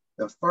this.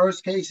 The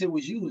first case it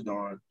was used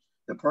on,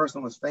 the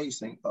person was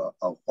facing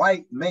a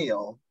white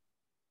male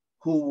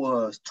who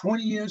was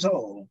 20 years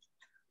old,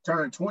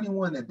 turned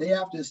 21 the day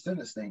after his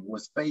sentencing,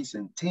 was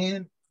facing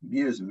 10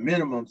 years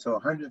minimum to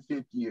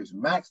 150 years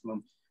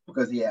maximum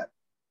because he had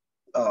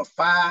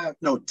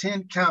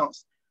 10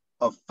 counts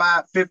of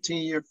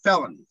 15-year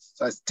felonies.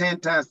 So it's 10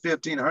 times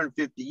 15,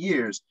 150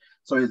 years.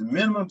 So his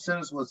minimum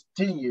sentence was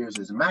 10 years,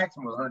 his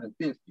maximum was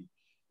 150.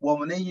 Well,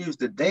 when they used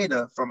the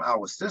data from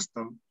our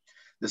system,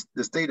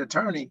 the state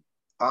attorney,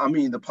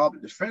 the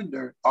public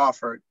defender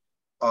offered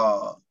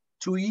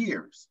 2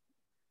 years.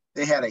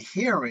 They had a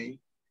hearing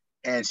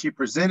and she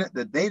presented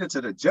the data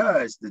to the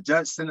judge. The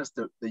judge sentenced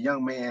the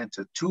young man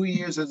to 2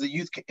 years as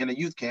in a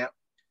youth camp,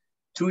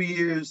 2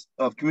 years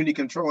of community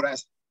control,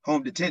 that's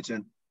home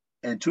detention,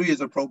 and 2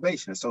 years of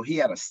probation. So he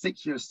had a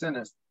 6-year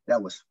sentence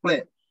that was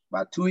split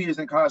by 2 years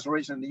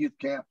incarceration in the youth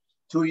camp,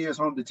 2 years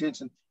home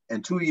detention,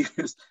 and 2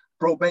 years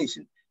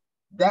probation.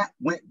 That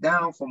went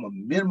down from a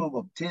minimum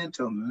of 10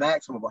 to a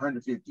maximum of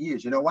 150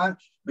 years. You know why?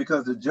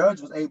 Because the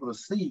judge was able to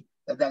see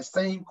that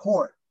same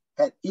court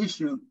had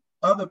issued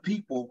other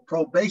people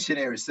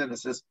probationary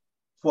sentences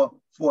for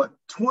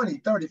 20,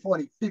 30,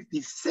 40,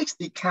 50,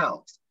 60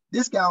 counts.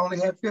 This guy only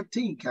had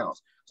 15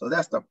 counts. So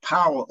that's the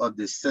power of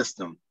this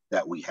system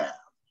that we have.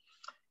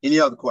 Any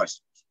other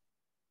questions?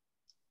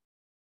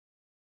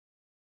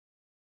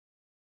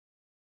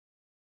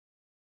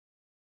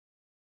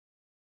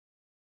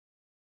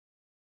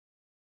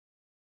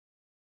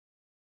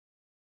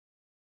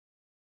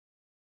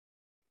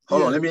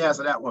 Hold on, let me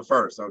answer that one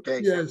first,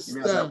 okay? Yes,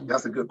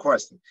 that's a good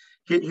question.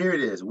 Here it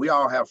is. We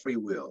all have free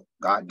will.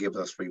 God gives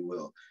us free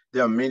will.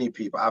 There are many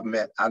people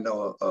I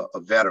know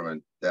a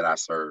veteran that I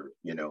served,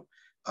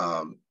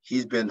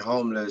 he's been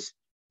homeless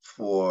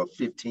for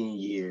 15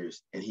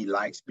 years and he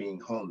likes being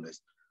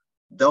homeless.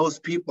 Those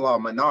people are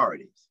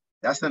minorities.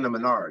 That's in the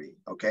minority,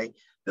 okay?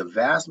 The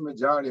vast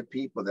majority of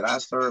people that I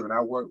serve and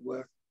I work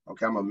with,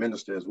 okay, I'm a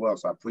minister as well,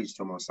 so I preach to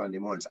them on Sunday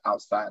mornings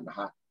outside in the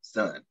hot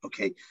sun,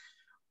 okay?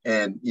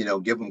 And,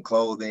 give them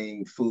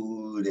clothing,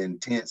 food,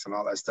 and tents and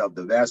all that stuff.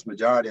 The vast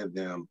majority of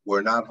them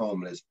were not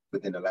homeless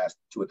within the last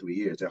 2 or 3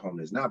 years. They're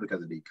homeless now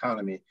because of the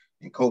economy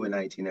and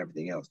COVID-19 and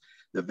everything else.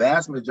 The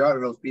vast majority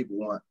of those people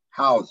want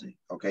housing,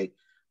 okay?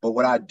 But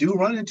what I do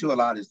run into a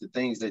lot is the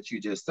things that you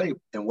just say.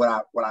 And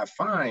what I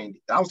find,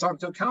 I was talking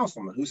to a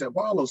councilman who said,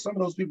 Barlow, some of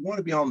those people want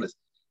to be homeless.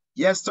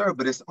 Yes, sir,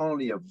 but it's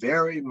only a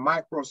very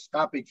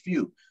microscopic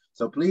few.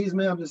 So please,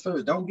 ma'am and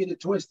sirs, don't get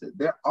it twisted.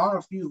 There are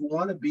a few who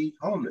want to be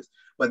homeless,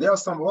 but there are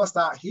some of us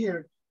out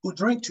here who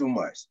drink too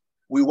much.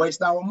 We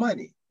waste our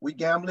money. We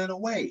gamble it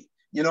away.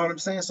 You know what I'm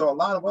saying? So a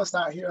lot of us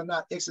out here are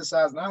not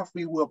exercising our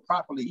free will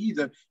properly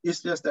either.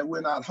 It's just that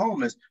we're not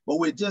homeless, but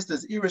we're just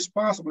as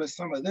irresponsible as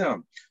some of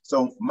them.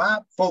 So my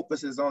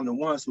focus is on the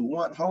ones who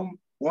want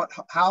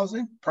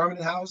housing,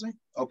 permanent housing,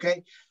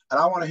 okay? And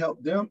I want to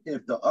help them.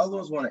 If the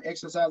others want to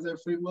exercise their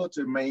free will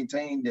to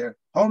maintain their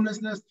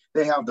homelessness,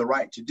 they have the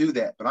right to do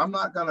that. But I'm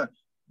not going to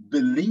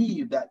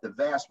believe that the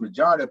vast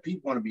majority of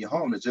people want to be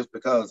homeless just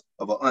because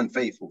of an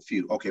unfaithful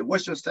few. Okay,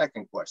 what's your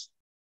second question?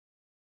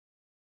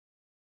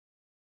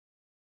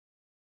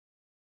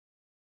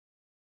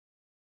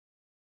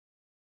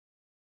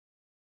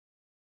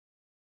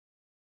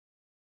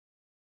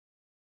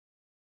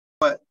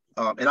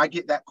 And I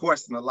get that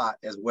question a lot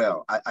as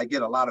well. I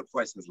get a lot of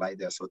questions like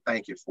that, so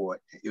thank you for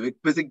it.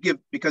 Because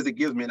it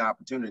gives me an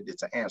opportunity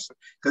to answer,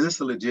 because it's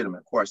a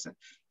legitimate question.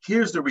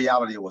 Here's the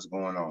reality of what's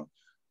going on.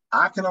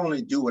 I can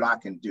only do what I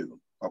can do,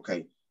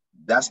 okay?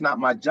 That's not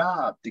my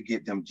job to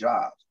get them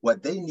jobs.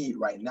 What they need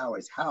right now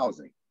is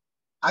housing.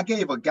 I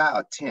gave a guy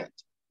a tent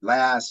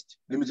let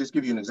me just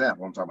give you an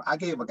example I'm talking about. I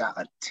gave a guy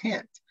a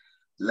tent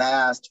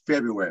last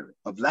February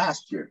of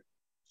last year.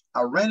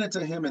 I ran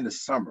into him in the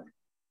summer.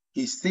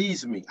 He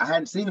sees me. I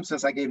hadn't seen him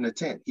since I gave him the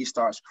tent. He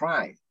starts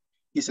crying.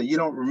 He said, "You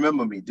don't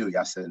remember me, do you?"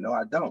 I said, "No,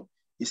 I don't."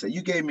 He said,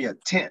 "You gave me a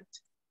tent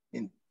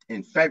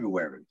in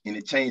February and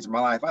it changed my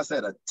life." I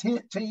said, "A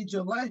tent changed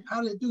your life?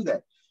 How did it do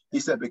that?"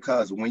 He said,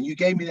 "Because when you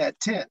gave me that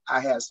tent,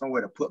 I had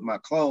somewhere to put my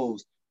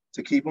clothes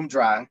to keep them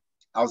dry.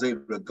 I was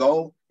able to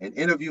go and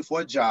interview for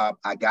a job.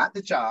 I got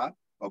the job,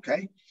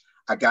 okay?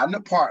 I got an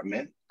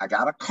apartment. I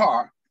got a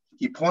car."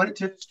 He pointed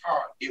to his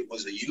car. It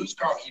was a used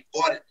car. He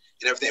bought it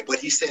and everything. But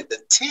he said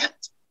the tent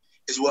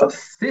is what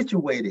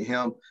situated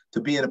him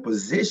to be in a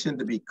position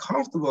to be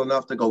comfortable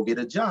enough to go get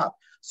a job.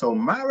 So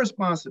my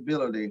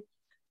responsibility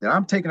that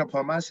I'm taking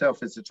upon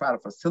myself is to try to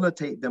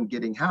facilitate them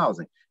getting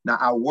housing. Now,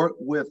 I work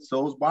with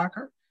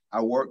Sulzbacher.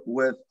 I work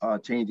with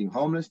Changing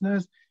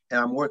Homelessness, and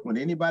I'm working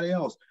with anybody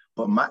else.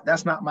 But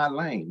that's not my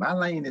lane. My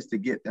lane is to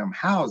get them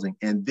housing.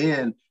 And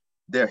then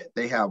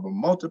they have a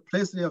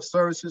multiplicity of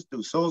services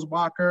through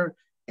Sulzbacher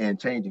and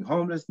Changing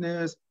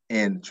Homelessness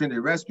and Trinity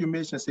Rescue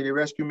Mission, City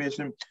Rescue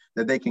Mission,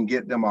 that they can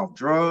get them off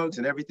drugs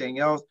and everything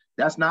else.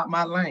 That's not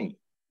my lane.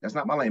 That's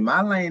not my lane.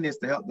 My lane is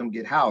to help them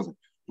get housing.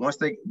 Once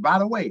they, by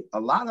the way, a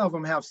lot of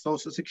them have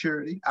Social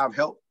Security. I've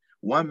helped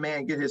one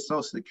man get his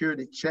Social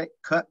Security check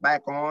cut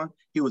back on.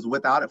 He was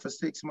without it for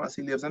 6 months.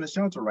 He lives in a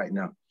shelter right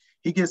now.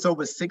 He gets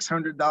over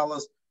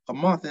 $600 a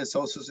month in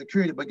Social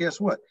Security, but guess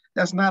what?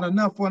 That's not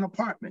enough for an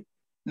apartment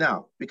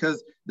now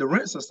because the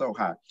rents are so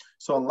high.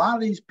 So a lot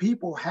of these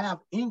people have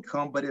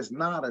income, but it's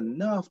not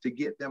enough to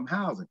get them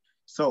housing.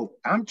 So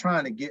I'm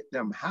trying to get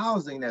them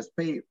housing that's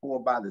paid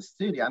for by the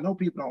city. I know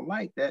people don't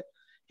like that.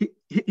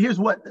 Here's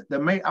what the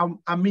mayor,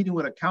 I'm meeting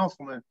with a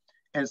councilman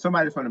and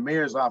somebody from the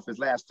mayor's office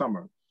last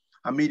summer.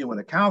 I'm meeting with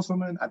a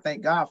councilman. I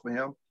thank God for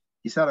him.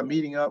 He set a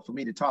meeting up for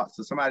me to talk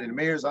to somebody in the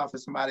mayor's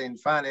office, somebody in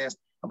finance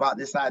about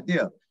this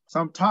idea. So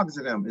I'm talking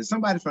to them, and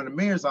somebody from the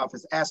mayor's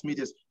office asked me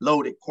this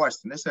loaded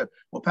question. They said,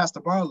 well, Pastor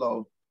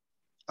Barlow,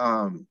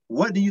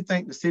 what do you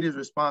think the city's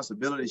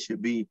responsibility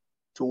should be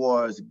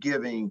towards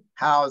giving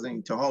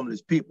housing to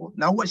homeless people?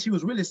 Now, what she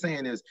was really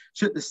saying is,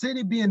 should the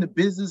city be in the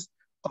business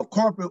of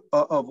corporate,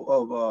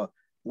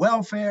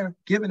 welfare,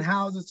 giving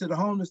houses to the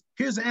homeless?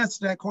 Here's the answer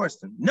to that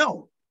question.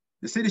 No,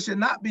 the city should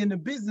not be in the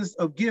business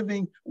of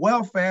giving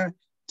welfare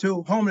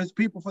to homeless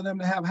people for them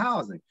to have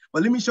housing.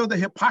 But let me show the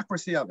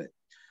hypocrisy of it.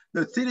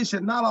 The city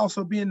should not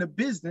also be in the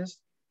business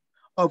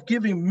of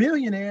giving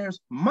millionaires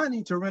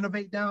money to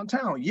renovate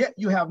downtown. Yet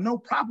you have no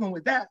problem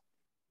with that.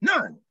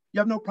 None. You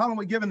have no problem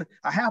with giving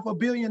 $500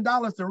 million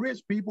to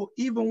rich people,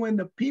 even when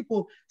the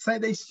people say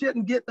they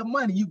shouldn't get the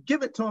money. You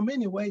give it to them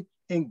anyway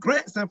in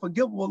grants and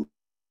forgivable.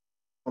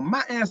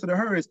 My answer to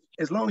her is,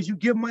 as long as you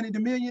give money to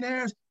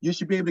millionaires, you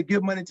should be able to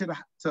give money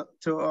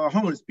to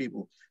homeless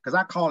people, because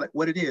I call it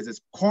what it is.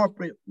 It's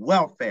corporate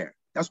welfare.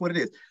 That's what it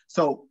is.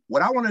 So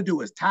what I want to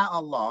do is tie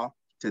a law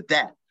to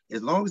that.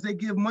 As long as they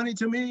give money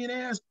to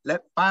millionaires,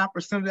 let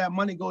 5% of that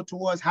money go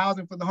towards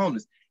housing for the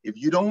homeless. If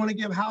you don't want to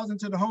give housing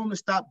to the homeless,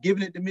 stop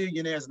giving it to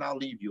millionaires and I'll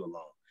leave you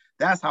alone.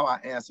 That's how I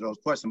answer those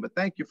questions. But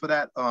thank you for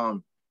that,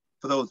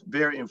 for those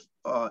very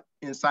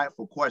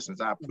insightful questions.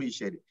 I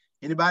appreciate it.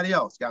 Anybody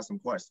else got some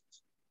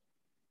questions?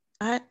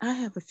 I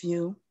have a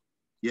few.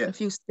 Yeah. A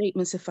few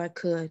statements if I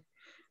could.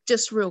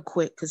 Just real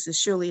quick, because this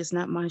surely is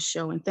not my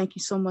show. And thank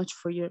you so much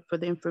for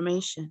the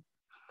information.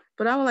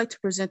 But I would like to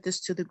present this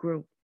to the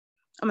group.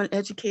 I'm an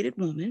educated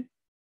woman,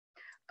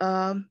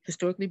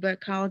 historically Black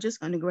colleges,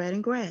 undergrad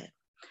and grad.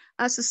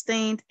 I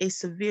sustained a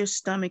severe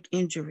stomach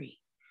injury.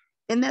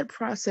 In that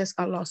process,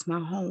 I lost my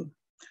home.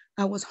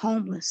 I was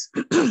homeless.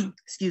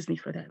 Excuse me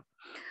for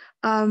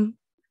that.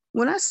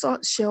 When I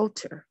sought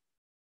shelter,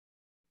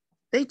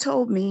 they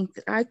told me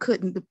that I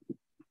couldn't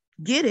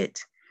get it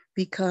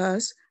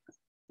because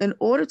in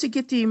order to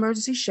get the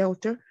emergency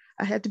shelter,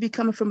 I had to be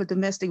coming from a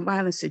domestic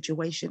violence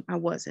situation. I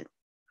wasn't.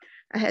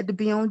 I had to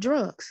be on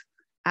drugs.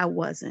 I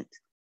wasn't.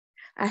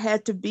 I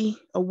had to be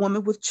a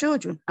woman with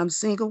children. I'm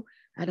single.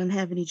 I don't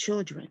have any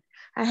children.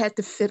 I had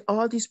to fit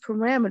all these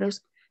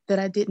parameters that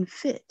I didn't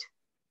fit.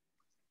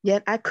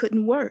 Yet I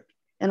couldn't work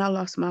and I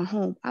lost my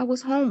home. I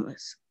was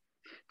homeless.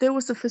 There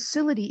was a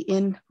facility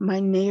in my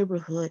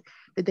neighborhood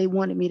that they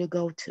wanted me to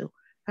go to.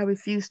 I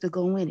refused to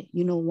go in it.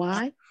 You know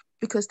why?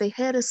 Because they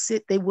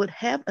would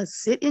have us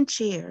sit in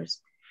chairs,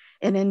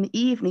 and in the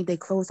evening they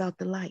close out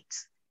the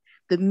lights.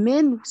 The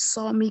men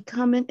saw me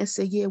coming and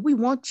said, yeah, we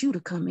want you to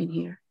come in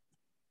here.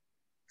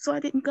 So I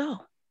didn't go.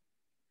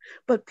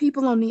 But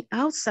people on the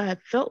outside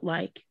felt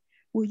like,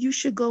 well, you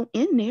should go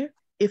in there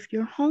if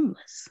you're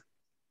homeless.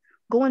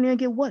 Go in there and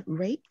get what?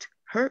 Raped,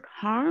 hurt,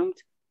 harmed?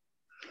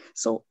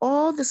 So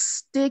all the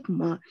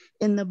stigma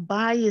and the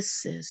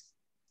biases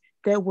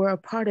that were a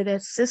part of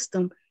that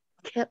system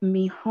kept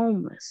me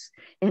homeless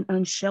and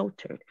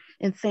unsheltered.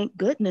 And thank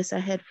goodness I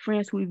had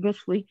friends who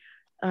eventually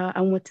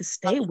I went to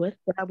stay with,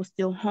 but I was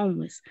still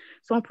homeless.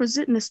 So I'm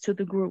presenting this to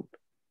the group.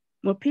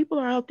 When people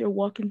are out there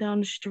walking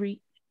down the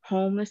street,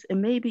 homeless,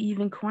 and maybe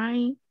even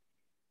crying,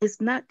 it's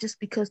not just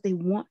because they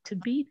want to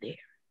be there.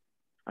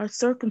 Our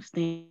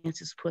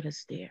circumstances put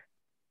us there.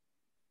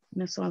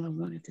 And that's all I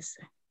wanted to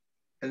say.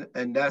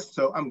 And that's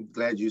so, I'm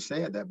glad you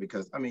said that,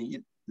 because I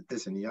mean,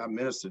 listen, I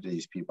minister to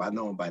these people. I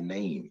know them by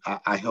name.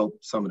 I help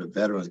some of the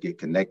veterans get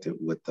connected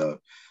with the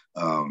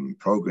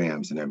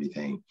programs and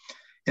everything.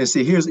 And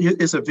see,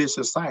 it's a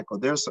vicious cycle.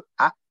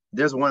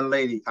 There's one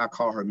lady, I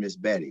call her Miss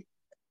Betty.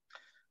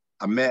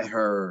 I met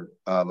her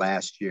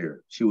last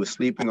year. She was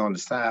sleeping on the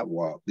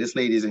sidewalk. This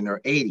lady's in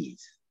her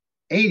 80s,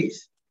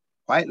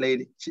 white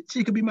lady.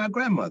 She could be my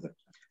grandmother.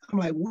 I'm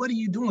like, what are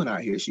you doing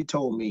out here? She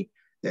told me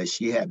that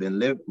she had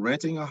been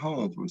renting a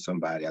home from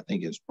somebody, I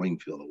think in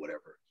Springfield or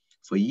whatever,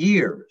 for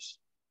years,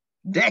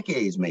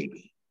 decades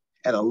maybe,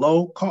 at a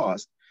low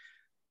cost.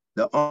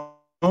 The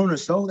owner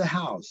sold the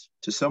house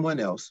to someone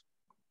else,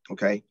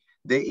 okay?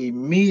 They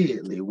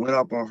immediately went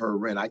up on her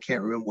rent. I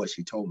can't remember what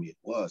she told me it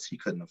was. She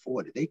couldn't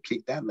afford it. They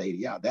kicked that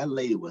lady out. That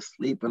lady was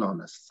sleeping on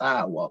the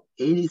sidewalk,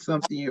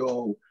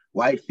 80-something-year-old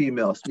white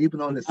female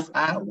sleeping on the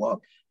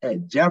sidewalk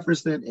at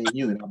Jefferson and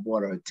Union. I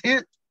bought her a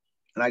tent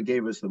and I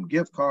gave her some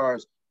gift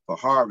cards for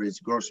Harvard's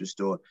grocery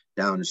store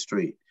down the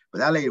street. but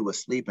that lady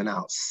was sleeping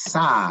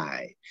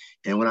outside.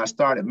 And when I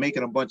started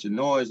making a bunch of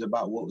noise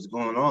about what was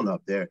going on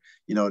up there,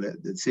 you know,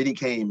 the city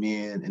came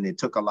in and they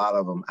took a lot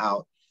of them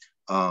out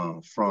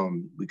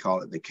from, we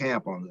call it the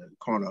camp on the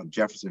corner of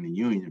Jefferson and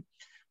Union.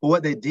 But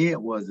what they did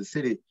was the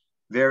city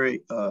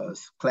very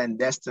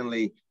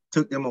clandestinely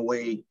took them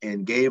away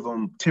and gave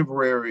them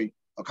temporary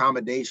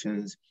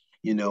accommodations,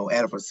 you know,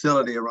 at a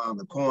facility around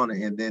the corner.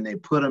 And then they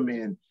put them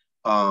in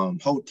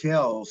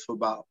hotels for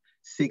about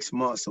 6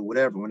 months or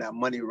whatever. When that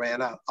money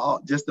ran out,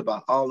 just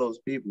about all those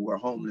people were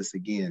homeless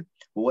again.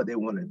 But what they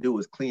want to do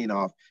is clean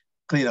up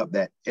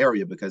that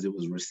area because it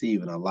was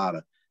receiving a lot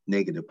of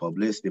negative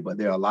publicity. But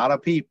there are a lot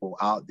of people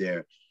out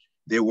there,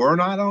 they were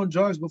not on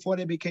drugs before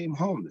they became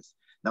homeless.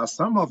 Now,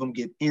 some of them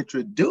get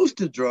introduced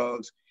to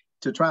drugs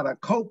to try to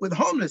cope with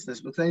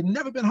homelessness because they've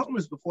never been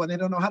homeless before and they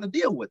don't know how to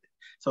deal with it.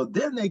 So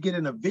then they get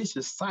in a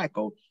vicious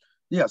cycle.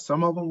 Yeah,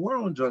 some of them were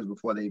on drugs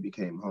before they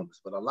became homeless,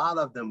 but a lot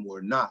of them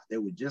were not. They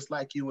were just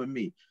like you and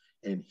me.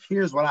 And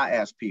here's what I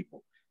ask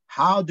people.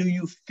 How do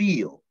you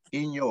feel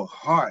in your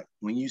heart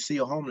when you see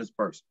a homeless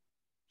person?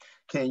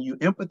 Can you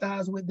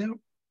empathize with them?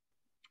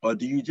 Or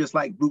do you just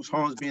like Bruce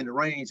Hornsby in the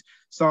Range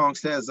song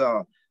says,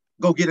 go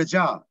get a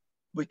job?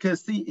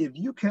 Because see, if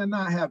you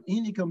cannot have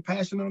any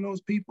compassion on those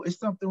people, it's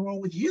something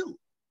wrong with you.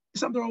 It's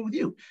something wrong with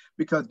you.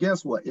 Because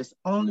guess what? It's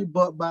only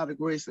but by the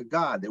grace of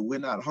God that we're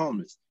not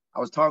homeless.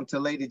 I was talking to a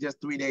lady just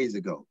 3 days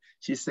ago.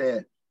 She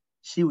said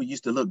she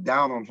used to look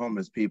down on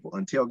homeless people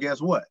until guess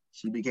what?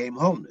 She became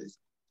homeless.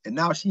 And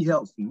now she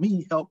helps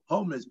me help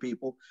homeless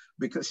people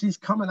because she's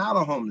coming out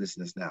of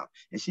homelessness now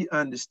and she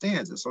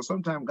understands it. So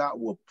sometimes God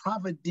will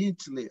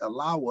providentially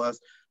allow us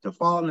to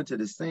fall into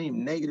the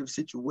same negative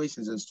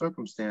situations and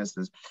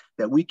circumstances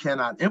that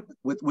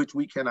with which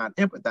we cannot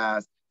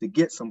empathize to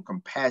get some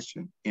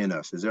compassion in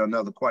us. Is there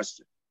another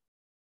question?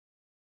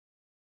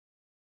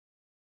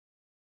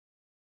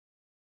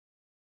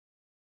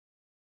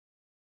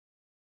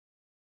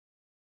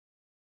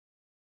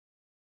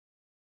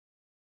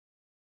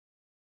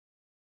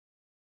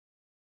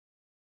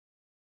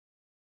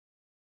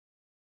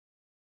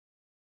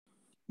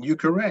 You're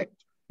correct.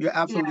 You're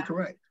absolutely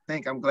correct.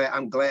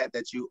 I'm glad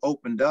that you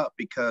opened up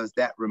because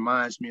that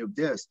reminds me of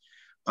this.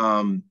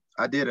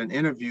 I did an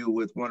interview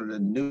with one of the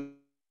news,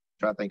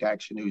 I think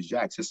Action News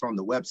Jacks. It's on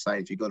the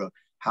website. If you go to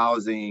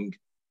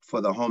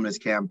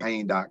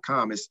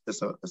housingforthehomelesscampaign.com, it's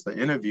an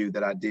interview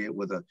that I did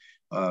with a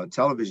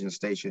television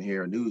station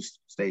here, a news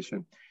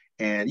station.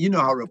 And you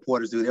know how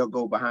reporters do, they'll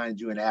go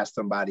behind you and ask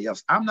somebody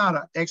else. I'm not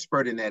an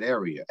expert in that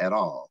area at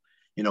all,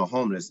 you know,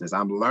 homelessness.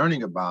 I'm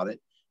learning about it,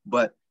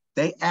 but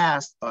they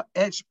asked an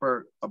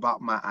expert about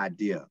my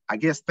idea, I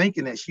guess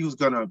thinking that she was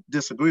going to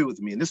disagree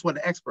with me. And this is what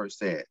the expert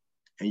said.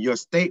 And your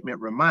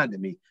statement reminded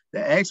me.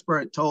 The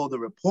expert told the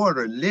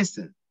reporter,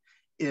 listen,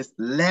 it's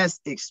less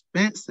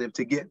expensive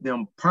to get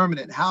them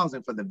permanent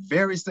housing for the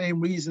very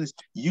same reasons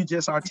you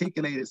just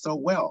articulated so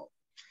well.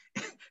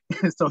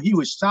 So he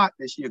was shocked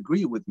that she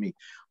agreed with me,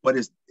 but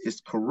it's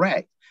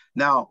correct.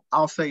 Now,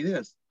 I'll say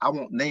this. I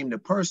won't name the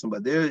person,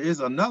 but there is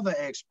another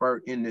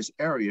expert in this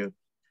area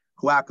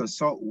who I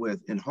consult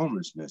with in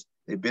homelessness.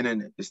 They've been in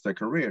it, it's their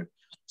career.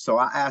 So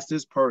I asked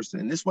this person,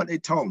 and this is what they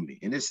told me,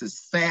 and this is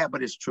sad,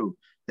 but it's true.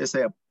 They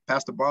said,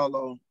 Pastor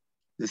Barlow,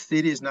 the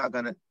city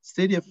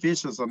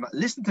officials are not,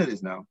 listen to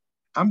this now.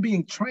 I'm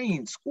being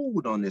trained,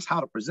 schooled on this,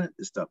 how to present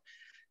this stuff.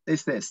 They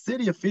said,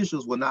 city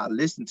officials will not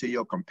listen to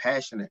your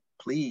compassionate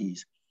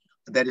pleas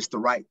that it's the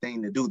right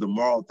thing to do, the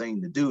moral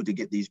thing to do to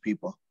get these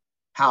people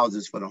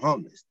houses for the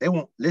homeless. They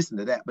won't listen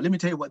to that. But let me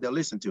tell you what they'll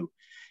listen to.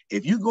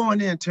 If you go in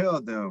there and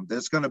tell them that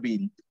it's going to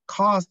be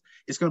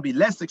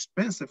less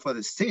expensive for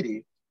the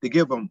city to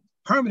give them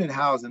permanent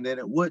housing than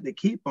it would to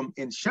keep them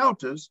in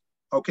shelters,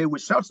 okay,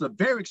 which shelters are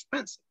very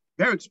expensive,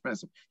 very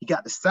expensive. You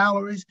got the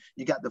salaries,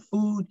 you got the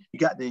food, you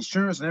got the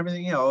insurance and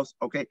everything else,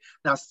 okay?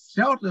 Now,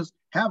 shelters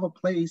have a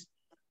place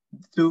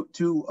to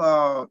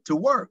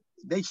work.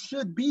 They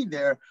should be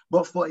there,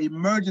 but for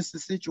emergency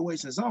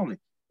situations only.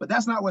 But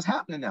that's not what's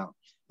happening now.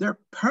 They're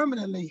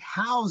permanently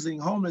housing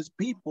homeless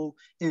people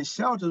in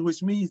shelters,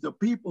 which means the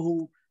people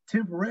who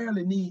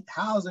temporarily need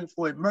housing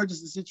for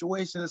emergency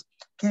situations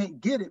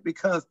can't get it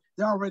because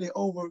they're already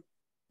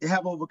they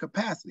have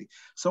overcapacity.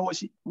 So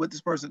what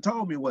this person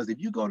told me was, if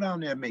you go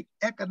down there and make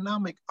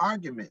economic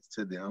arguments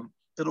to them,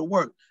 it'll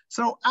work.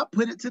 So I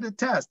put it to the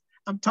test.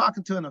 I'm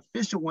talking to an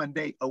official one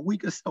day, a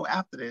week or so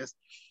after this,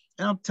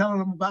 and I'm telling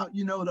them about,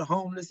 you know, the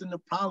homeless and the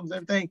problems,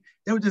 everything.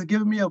 They were just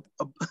giving me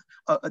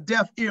a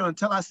deaf ear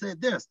until I said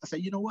this. I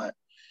said, you know what?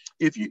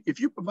 If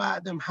you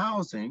provide them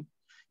housing,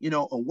 you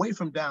know, away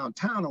from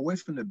downtown, away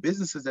from the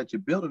businesses that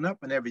you're building up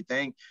and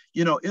everything,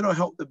 you know, it'll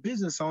help the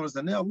business owners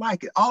and they'll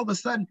like it. All of a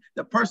sudden,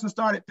 the person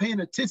started paying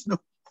attention to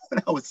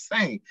what I was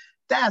saying.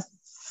 That's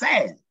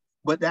sad,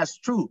 but that's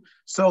true.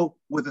 So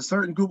with a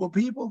certain group of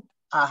people,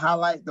 I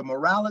highlight the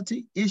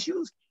morality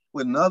issues.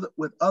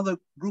 With other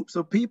groups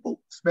of people,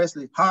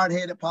 especially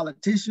hard-headed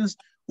politicians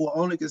who are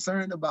only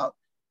concerned about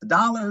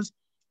dollars,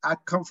 I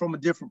come from a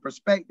different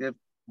perspective,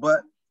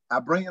 but I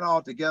bring it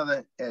all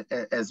together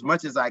as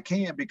much as I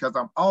can because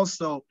I'm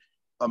also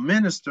a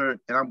minister,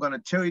 and I'm going to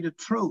tell you the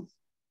truth,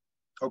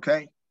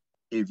 okay?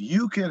 If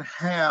you can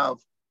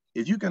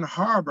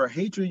harbor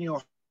hatred in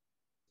your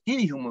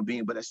any human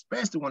being, but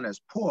especially one that's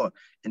poor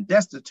and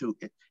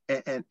destitute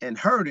and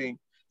hurting,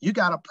 you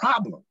got a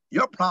problem.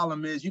 Your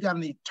problem is you got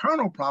an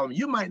eternal problem.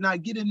 You might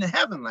not get into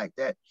heaven like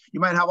that. You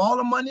might have all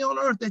the money on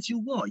earth that you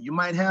want. You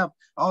might have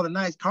all the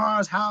nice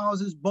cars,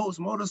 houses, boats,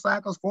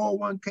 motorcycles,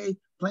 401k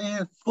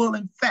plans, full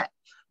and fat.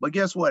 But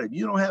guess what? If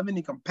you don't have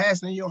any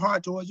compassion in your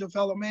heart towards your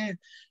fellow man,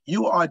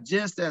 you are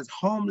just as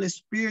homeless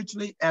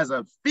spiritually as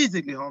a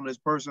physically homeless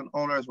person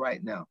on earth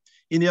right now.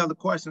 Any other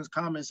questions,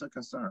 comments, or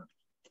concerns?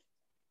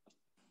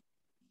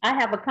 I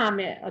have a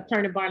comment,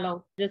 Attorney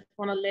Barlow. Just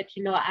want to let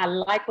you know I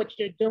like what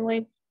you're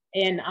doing,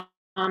 and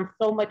I'm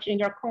so much in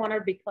your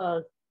corner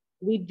because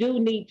we do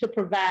need to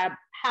provide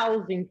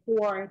housing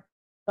for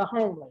the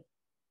homeless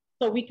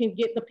so we can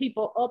get the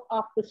people up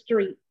off the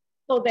street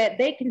so that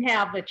they can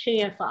have a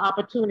chance or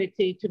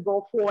opportunity to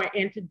go forward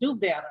and to do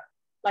better.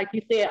 Like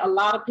you said, a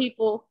lot of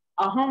people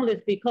are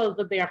homeless because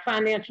of their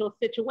financial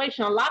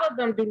situation. A lot of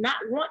them do not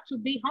want to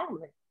be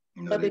homeless,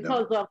 but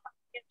because of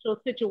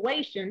financial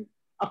situation,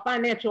 a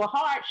financial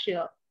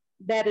hardship,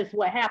 that is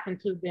what happened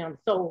to them.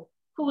 So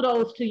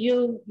kudos to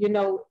you,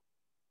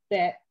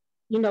 that,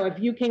 if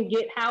you can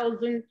get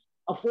housing,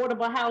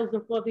 affordable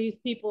housing for these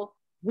people,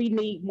 we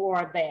need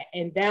more of that.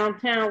 And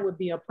downtown would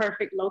be a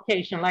perfect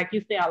location. Like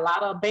you said, a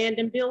lot of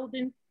abandoned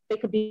buildings, they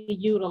could be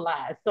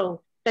utilized.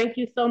 So thank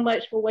you so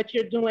much for what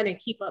you're doing and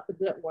keep up the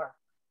good work.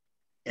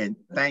 And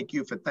thank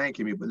you for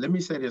thanking me. But let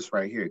me say this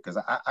right here, because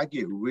I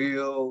get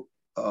real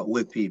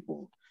with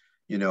people.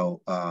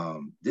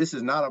 This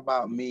is not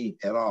about me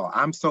at all.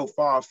 I'm so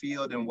far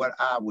afield in what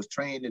I was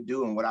trained to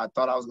do and what I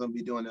thought I was going to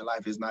be doing in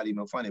life is not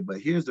even funny.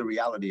 But here's the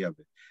reality of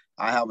it.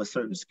 I have a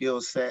certain skill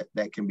set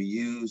that can be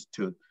used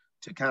to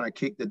kind of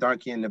kick the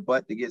donkey in the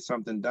butt to get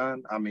something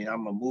done. I mean,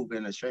 I'm a mover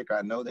and a shaker.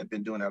 I know they've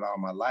been doing that all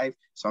my life.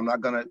 So I'm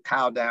not going to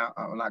cower down.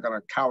 I'm not going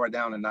to cower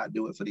down and not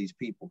do it for these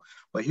people.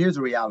 But here's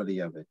the reality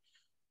of it.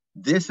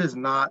 This is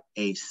not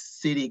a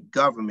city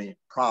government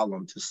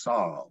problem to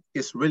solve.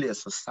 It's really a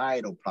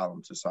societal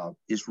problem to solve.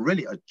 It's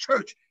really a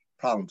church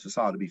problem to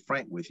solve, to be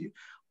frank with you.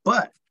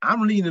 But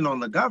I'm leaning on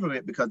the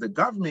government because the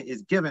government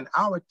is giving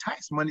our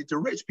tax money to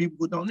rich people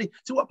who don't need.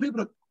 So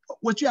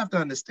what you have to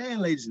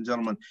understand, ladies and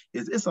gentlemen,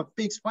 is it's a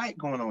fixed fight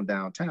going on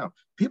downtown.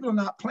 People are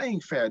not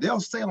playing fair.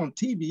 They'll say on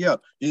TV, you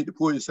need to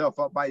pull yourself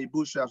up by your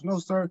bootstraps. No,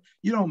 sir,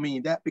 you don't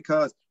mean that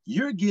because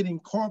you're getting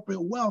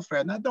corporate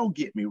welfare. Now, don't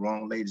get me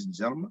wrong, ladies and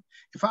gentlemen.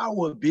 If I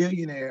were a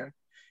billionaire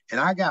and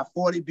I got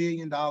 $40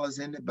 billion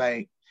in the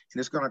bank and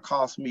it's going to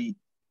cost me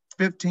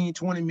 $15,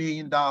 $20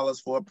 million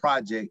for a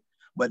project,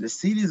 but the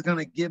city is going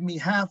to give me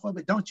half of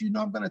it, don't you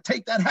know I'm going to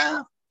take that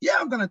half? Yeah,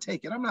 I'm going to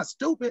take it. I'm not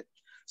stupid.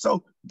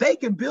 So they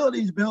can build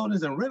these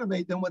buildings and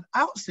renovate them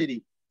without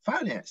city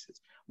finances.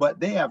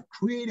 But they have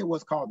created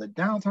what's called the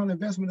Downtown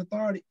Investment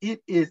Authority.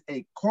 It is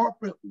a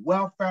corporate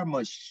welfare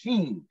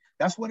machine.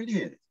 That's what it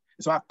is.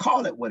 So I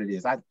call it what it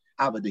is. I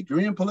have a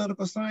degree in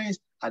political science.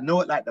 I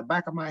know it like the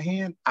back of my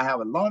hand. I have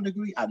a law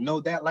degree. I know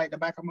that like the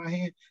back of my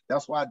hand.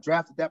 That's why I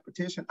drafted that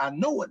petition. I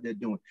know what they're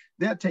doing.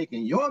 They're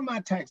taking your and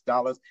my tax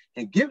dollars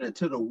and giving it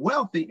to the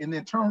wealthy and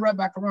then turn right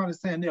back around and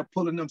saying they're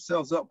pulling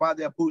themselves up by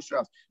their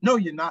bootstraps. No,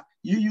 you're not.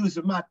 You're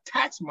using my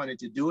tax money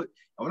to do it.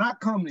 And when I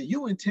come to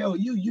you and tell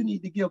you, you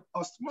need to give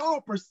a small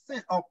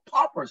percent of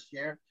pauper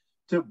share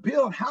to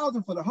build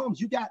housing for the homes,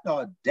 you got the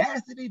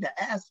audacity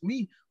to ask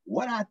me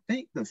what I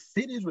think the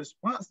city's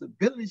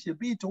responsibility should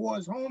be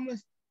towards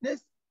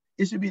homelessness.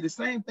 It should be the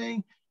same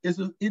thing as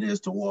it is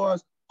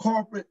towards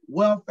corporate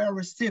welfare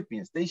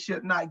recipients. They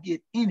should not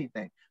get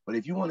anything. But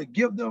if you want to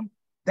give them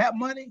that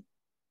money,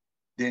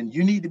 then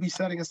you need to be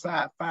setting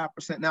aside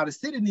 5%. Now, the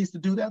city needs to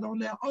do that on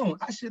their own.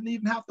 I shouldn't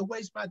even have to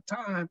waste my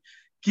time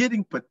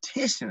getting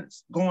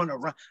petitions going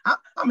around.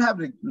 I'm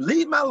having to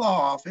leave my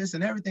law office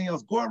and everything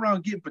else, go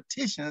around getting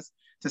petitions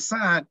to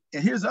sign.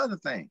 And here's the other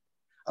thing.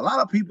 A lot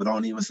of people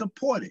don't even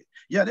support it.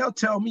 Yeah, they'll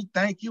tell me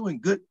thank you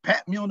and good,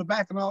 pat me on the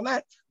back and all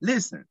that.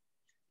 Listen,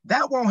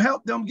 that won't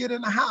help them get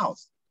in the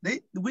house.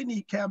 We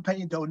need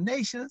campaign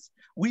donations.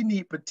 We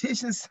need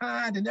petitions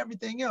signed and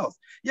everything else.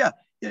 Yeah,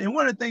 and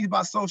one of the things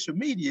about social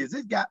media is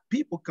it got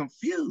people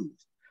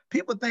confused.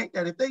 People think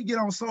that if they get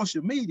on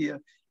social media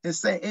and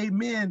say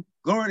amen,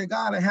 glory to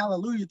God and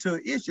hallelujah to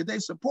an issue, they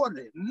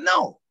supported it.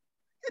 No,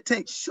 it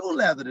takes shoe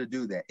leather to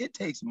do that. It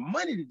takes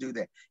money to do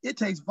that. It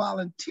takes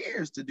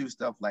volunteers to do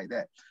stuff like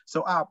that.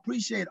 So I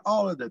appreciate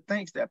all of the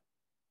thanks that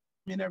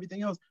and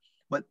everything else,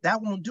 but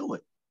that won't do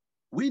it.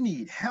 We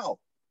need help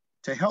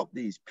to help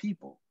these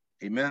people.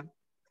 Amen.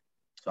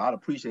 So I'd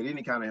appreciate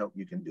any kind of help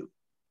you can do.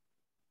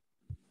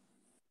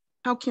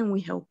 How can we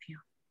help you?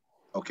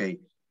 Okay.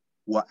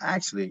 Well,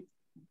 actually,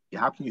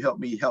 how can you help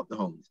me help the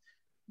homeless?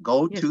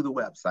 Go to the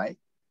website,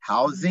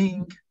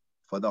 Housing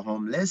for the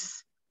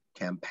Homeless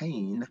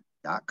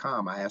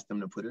campaign.com. I asked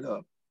them to put it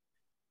up.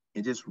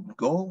 And just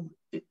go.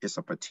 It's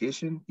a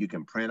petition. You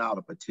can print out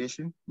a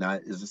petition. Now,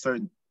 there's a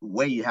certain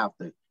way you have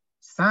to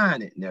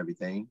sign it and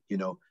everything,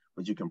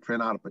 but you can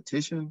print out a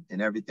petition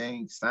and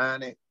everything,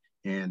 sign it,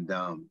 and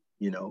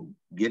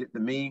get it to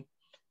me,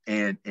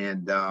 and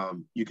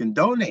you can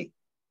donate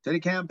to the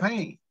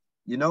campaign.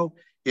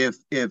 If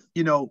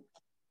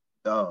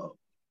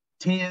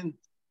 10,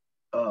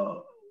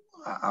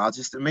 I'll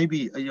just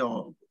maybe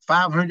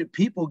 500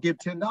 people give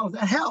 $10,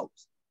 that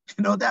helps.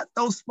 That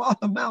those small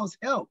amounts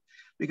help,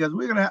 because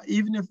we're gonna have,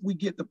 even if we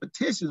get the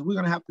petitions, we're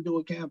gonna have to do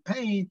a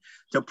campaign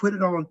to put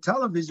it on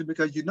television,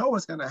 because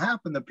what's gonna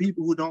happen. The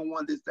people who don't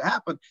want this to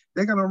happen,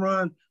 they're gonna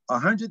run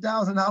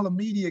 $100,000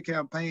 media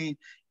campaign,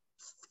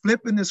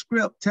 flipping the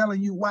script,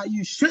 telling you why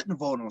you shouldn't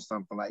vote on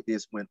something like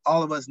this, when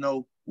all of us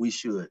know we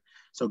should.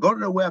 So go to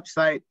the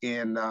website,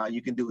 and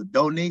you can do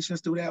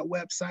donations through that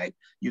website.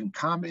 You can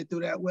comment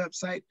through that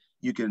website.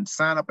 You can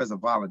sign up as a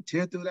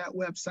volunteer through that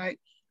website,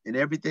 and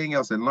everything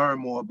else, and learn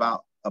more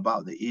about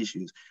the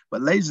issues.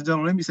 But ladies and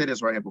gentlemen, let me say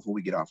this right here before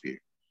we get off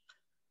here.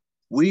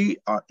 We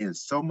are in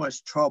so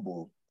much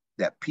trouble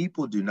that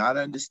people do not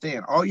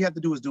understand. All you have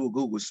to do is do a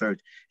Google search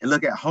and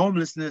look at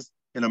homelessness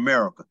in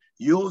America.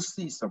 You'll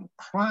see some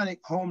chronic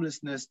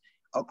homelessness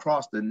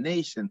across the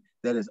nation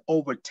that is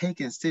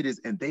overtaking cities,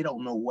 and they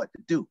don't know what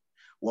to do.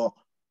 Well,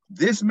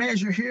 this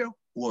measure here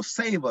will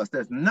save us.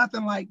 There's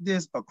nothing like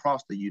this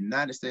across the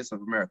United States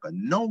of America.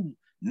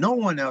 No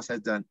one else has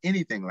done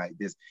anything like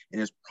this,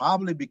 and it's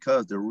probably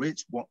because the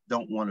rich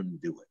don't want them to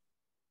do it.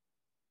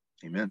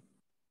 Amen.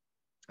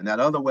 And that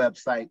other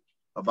website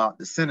about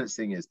the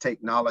sentencing is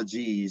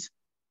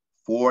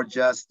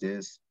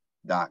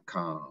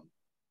technologiesforjustice.com.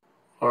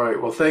 All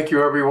right. Well, thank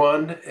you,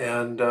 everyone,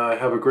 and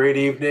have a great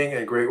evening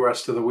and great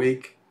rest of the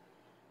week.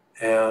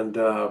 And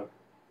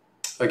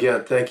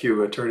again, thank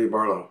you, Attorney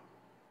Barlow.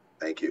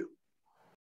 Thank you.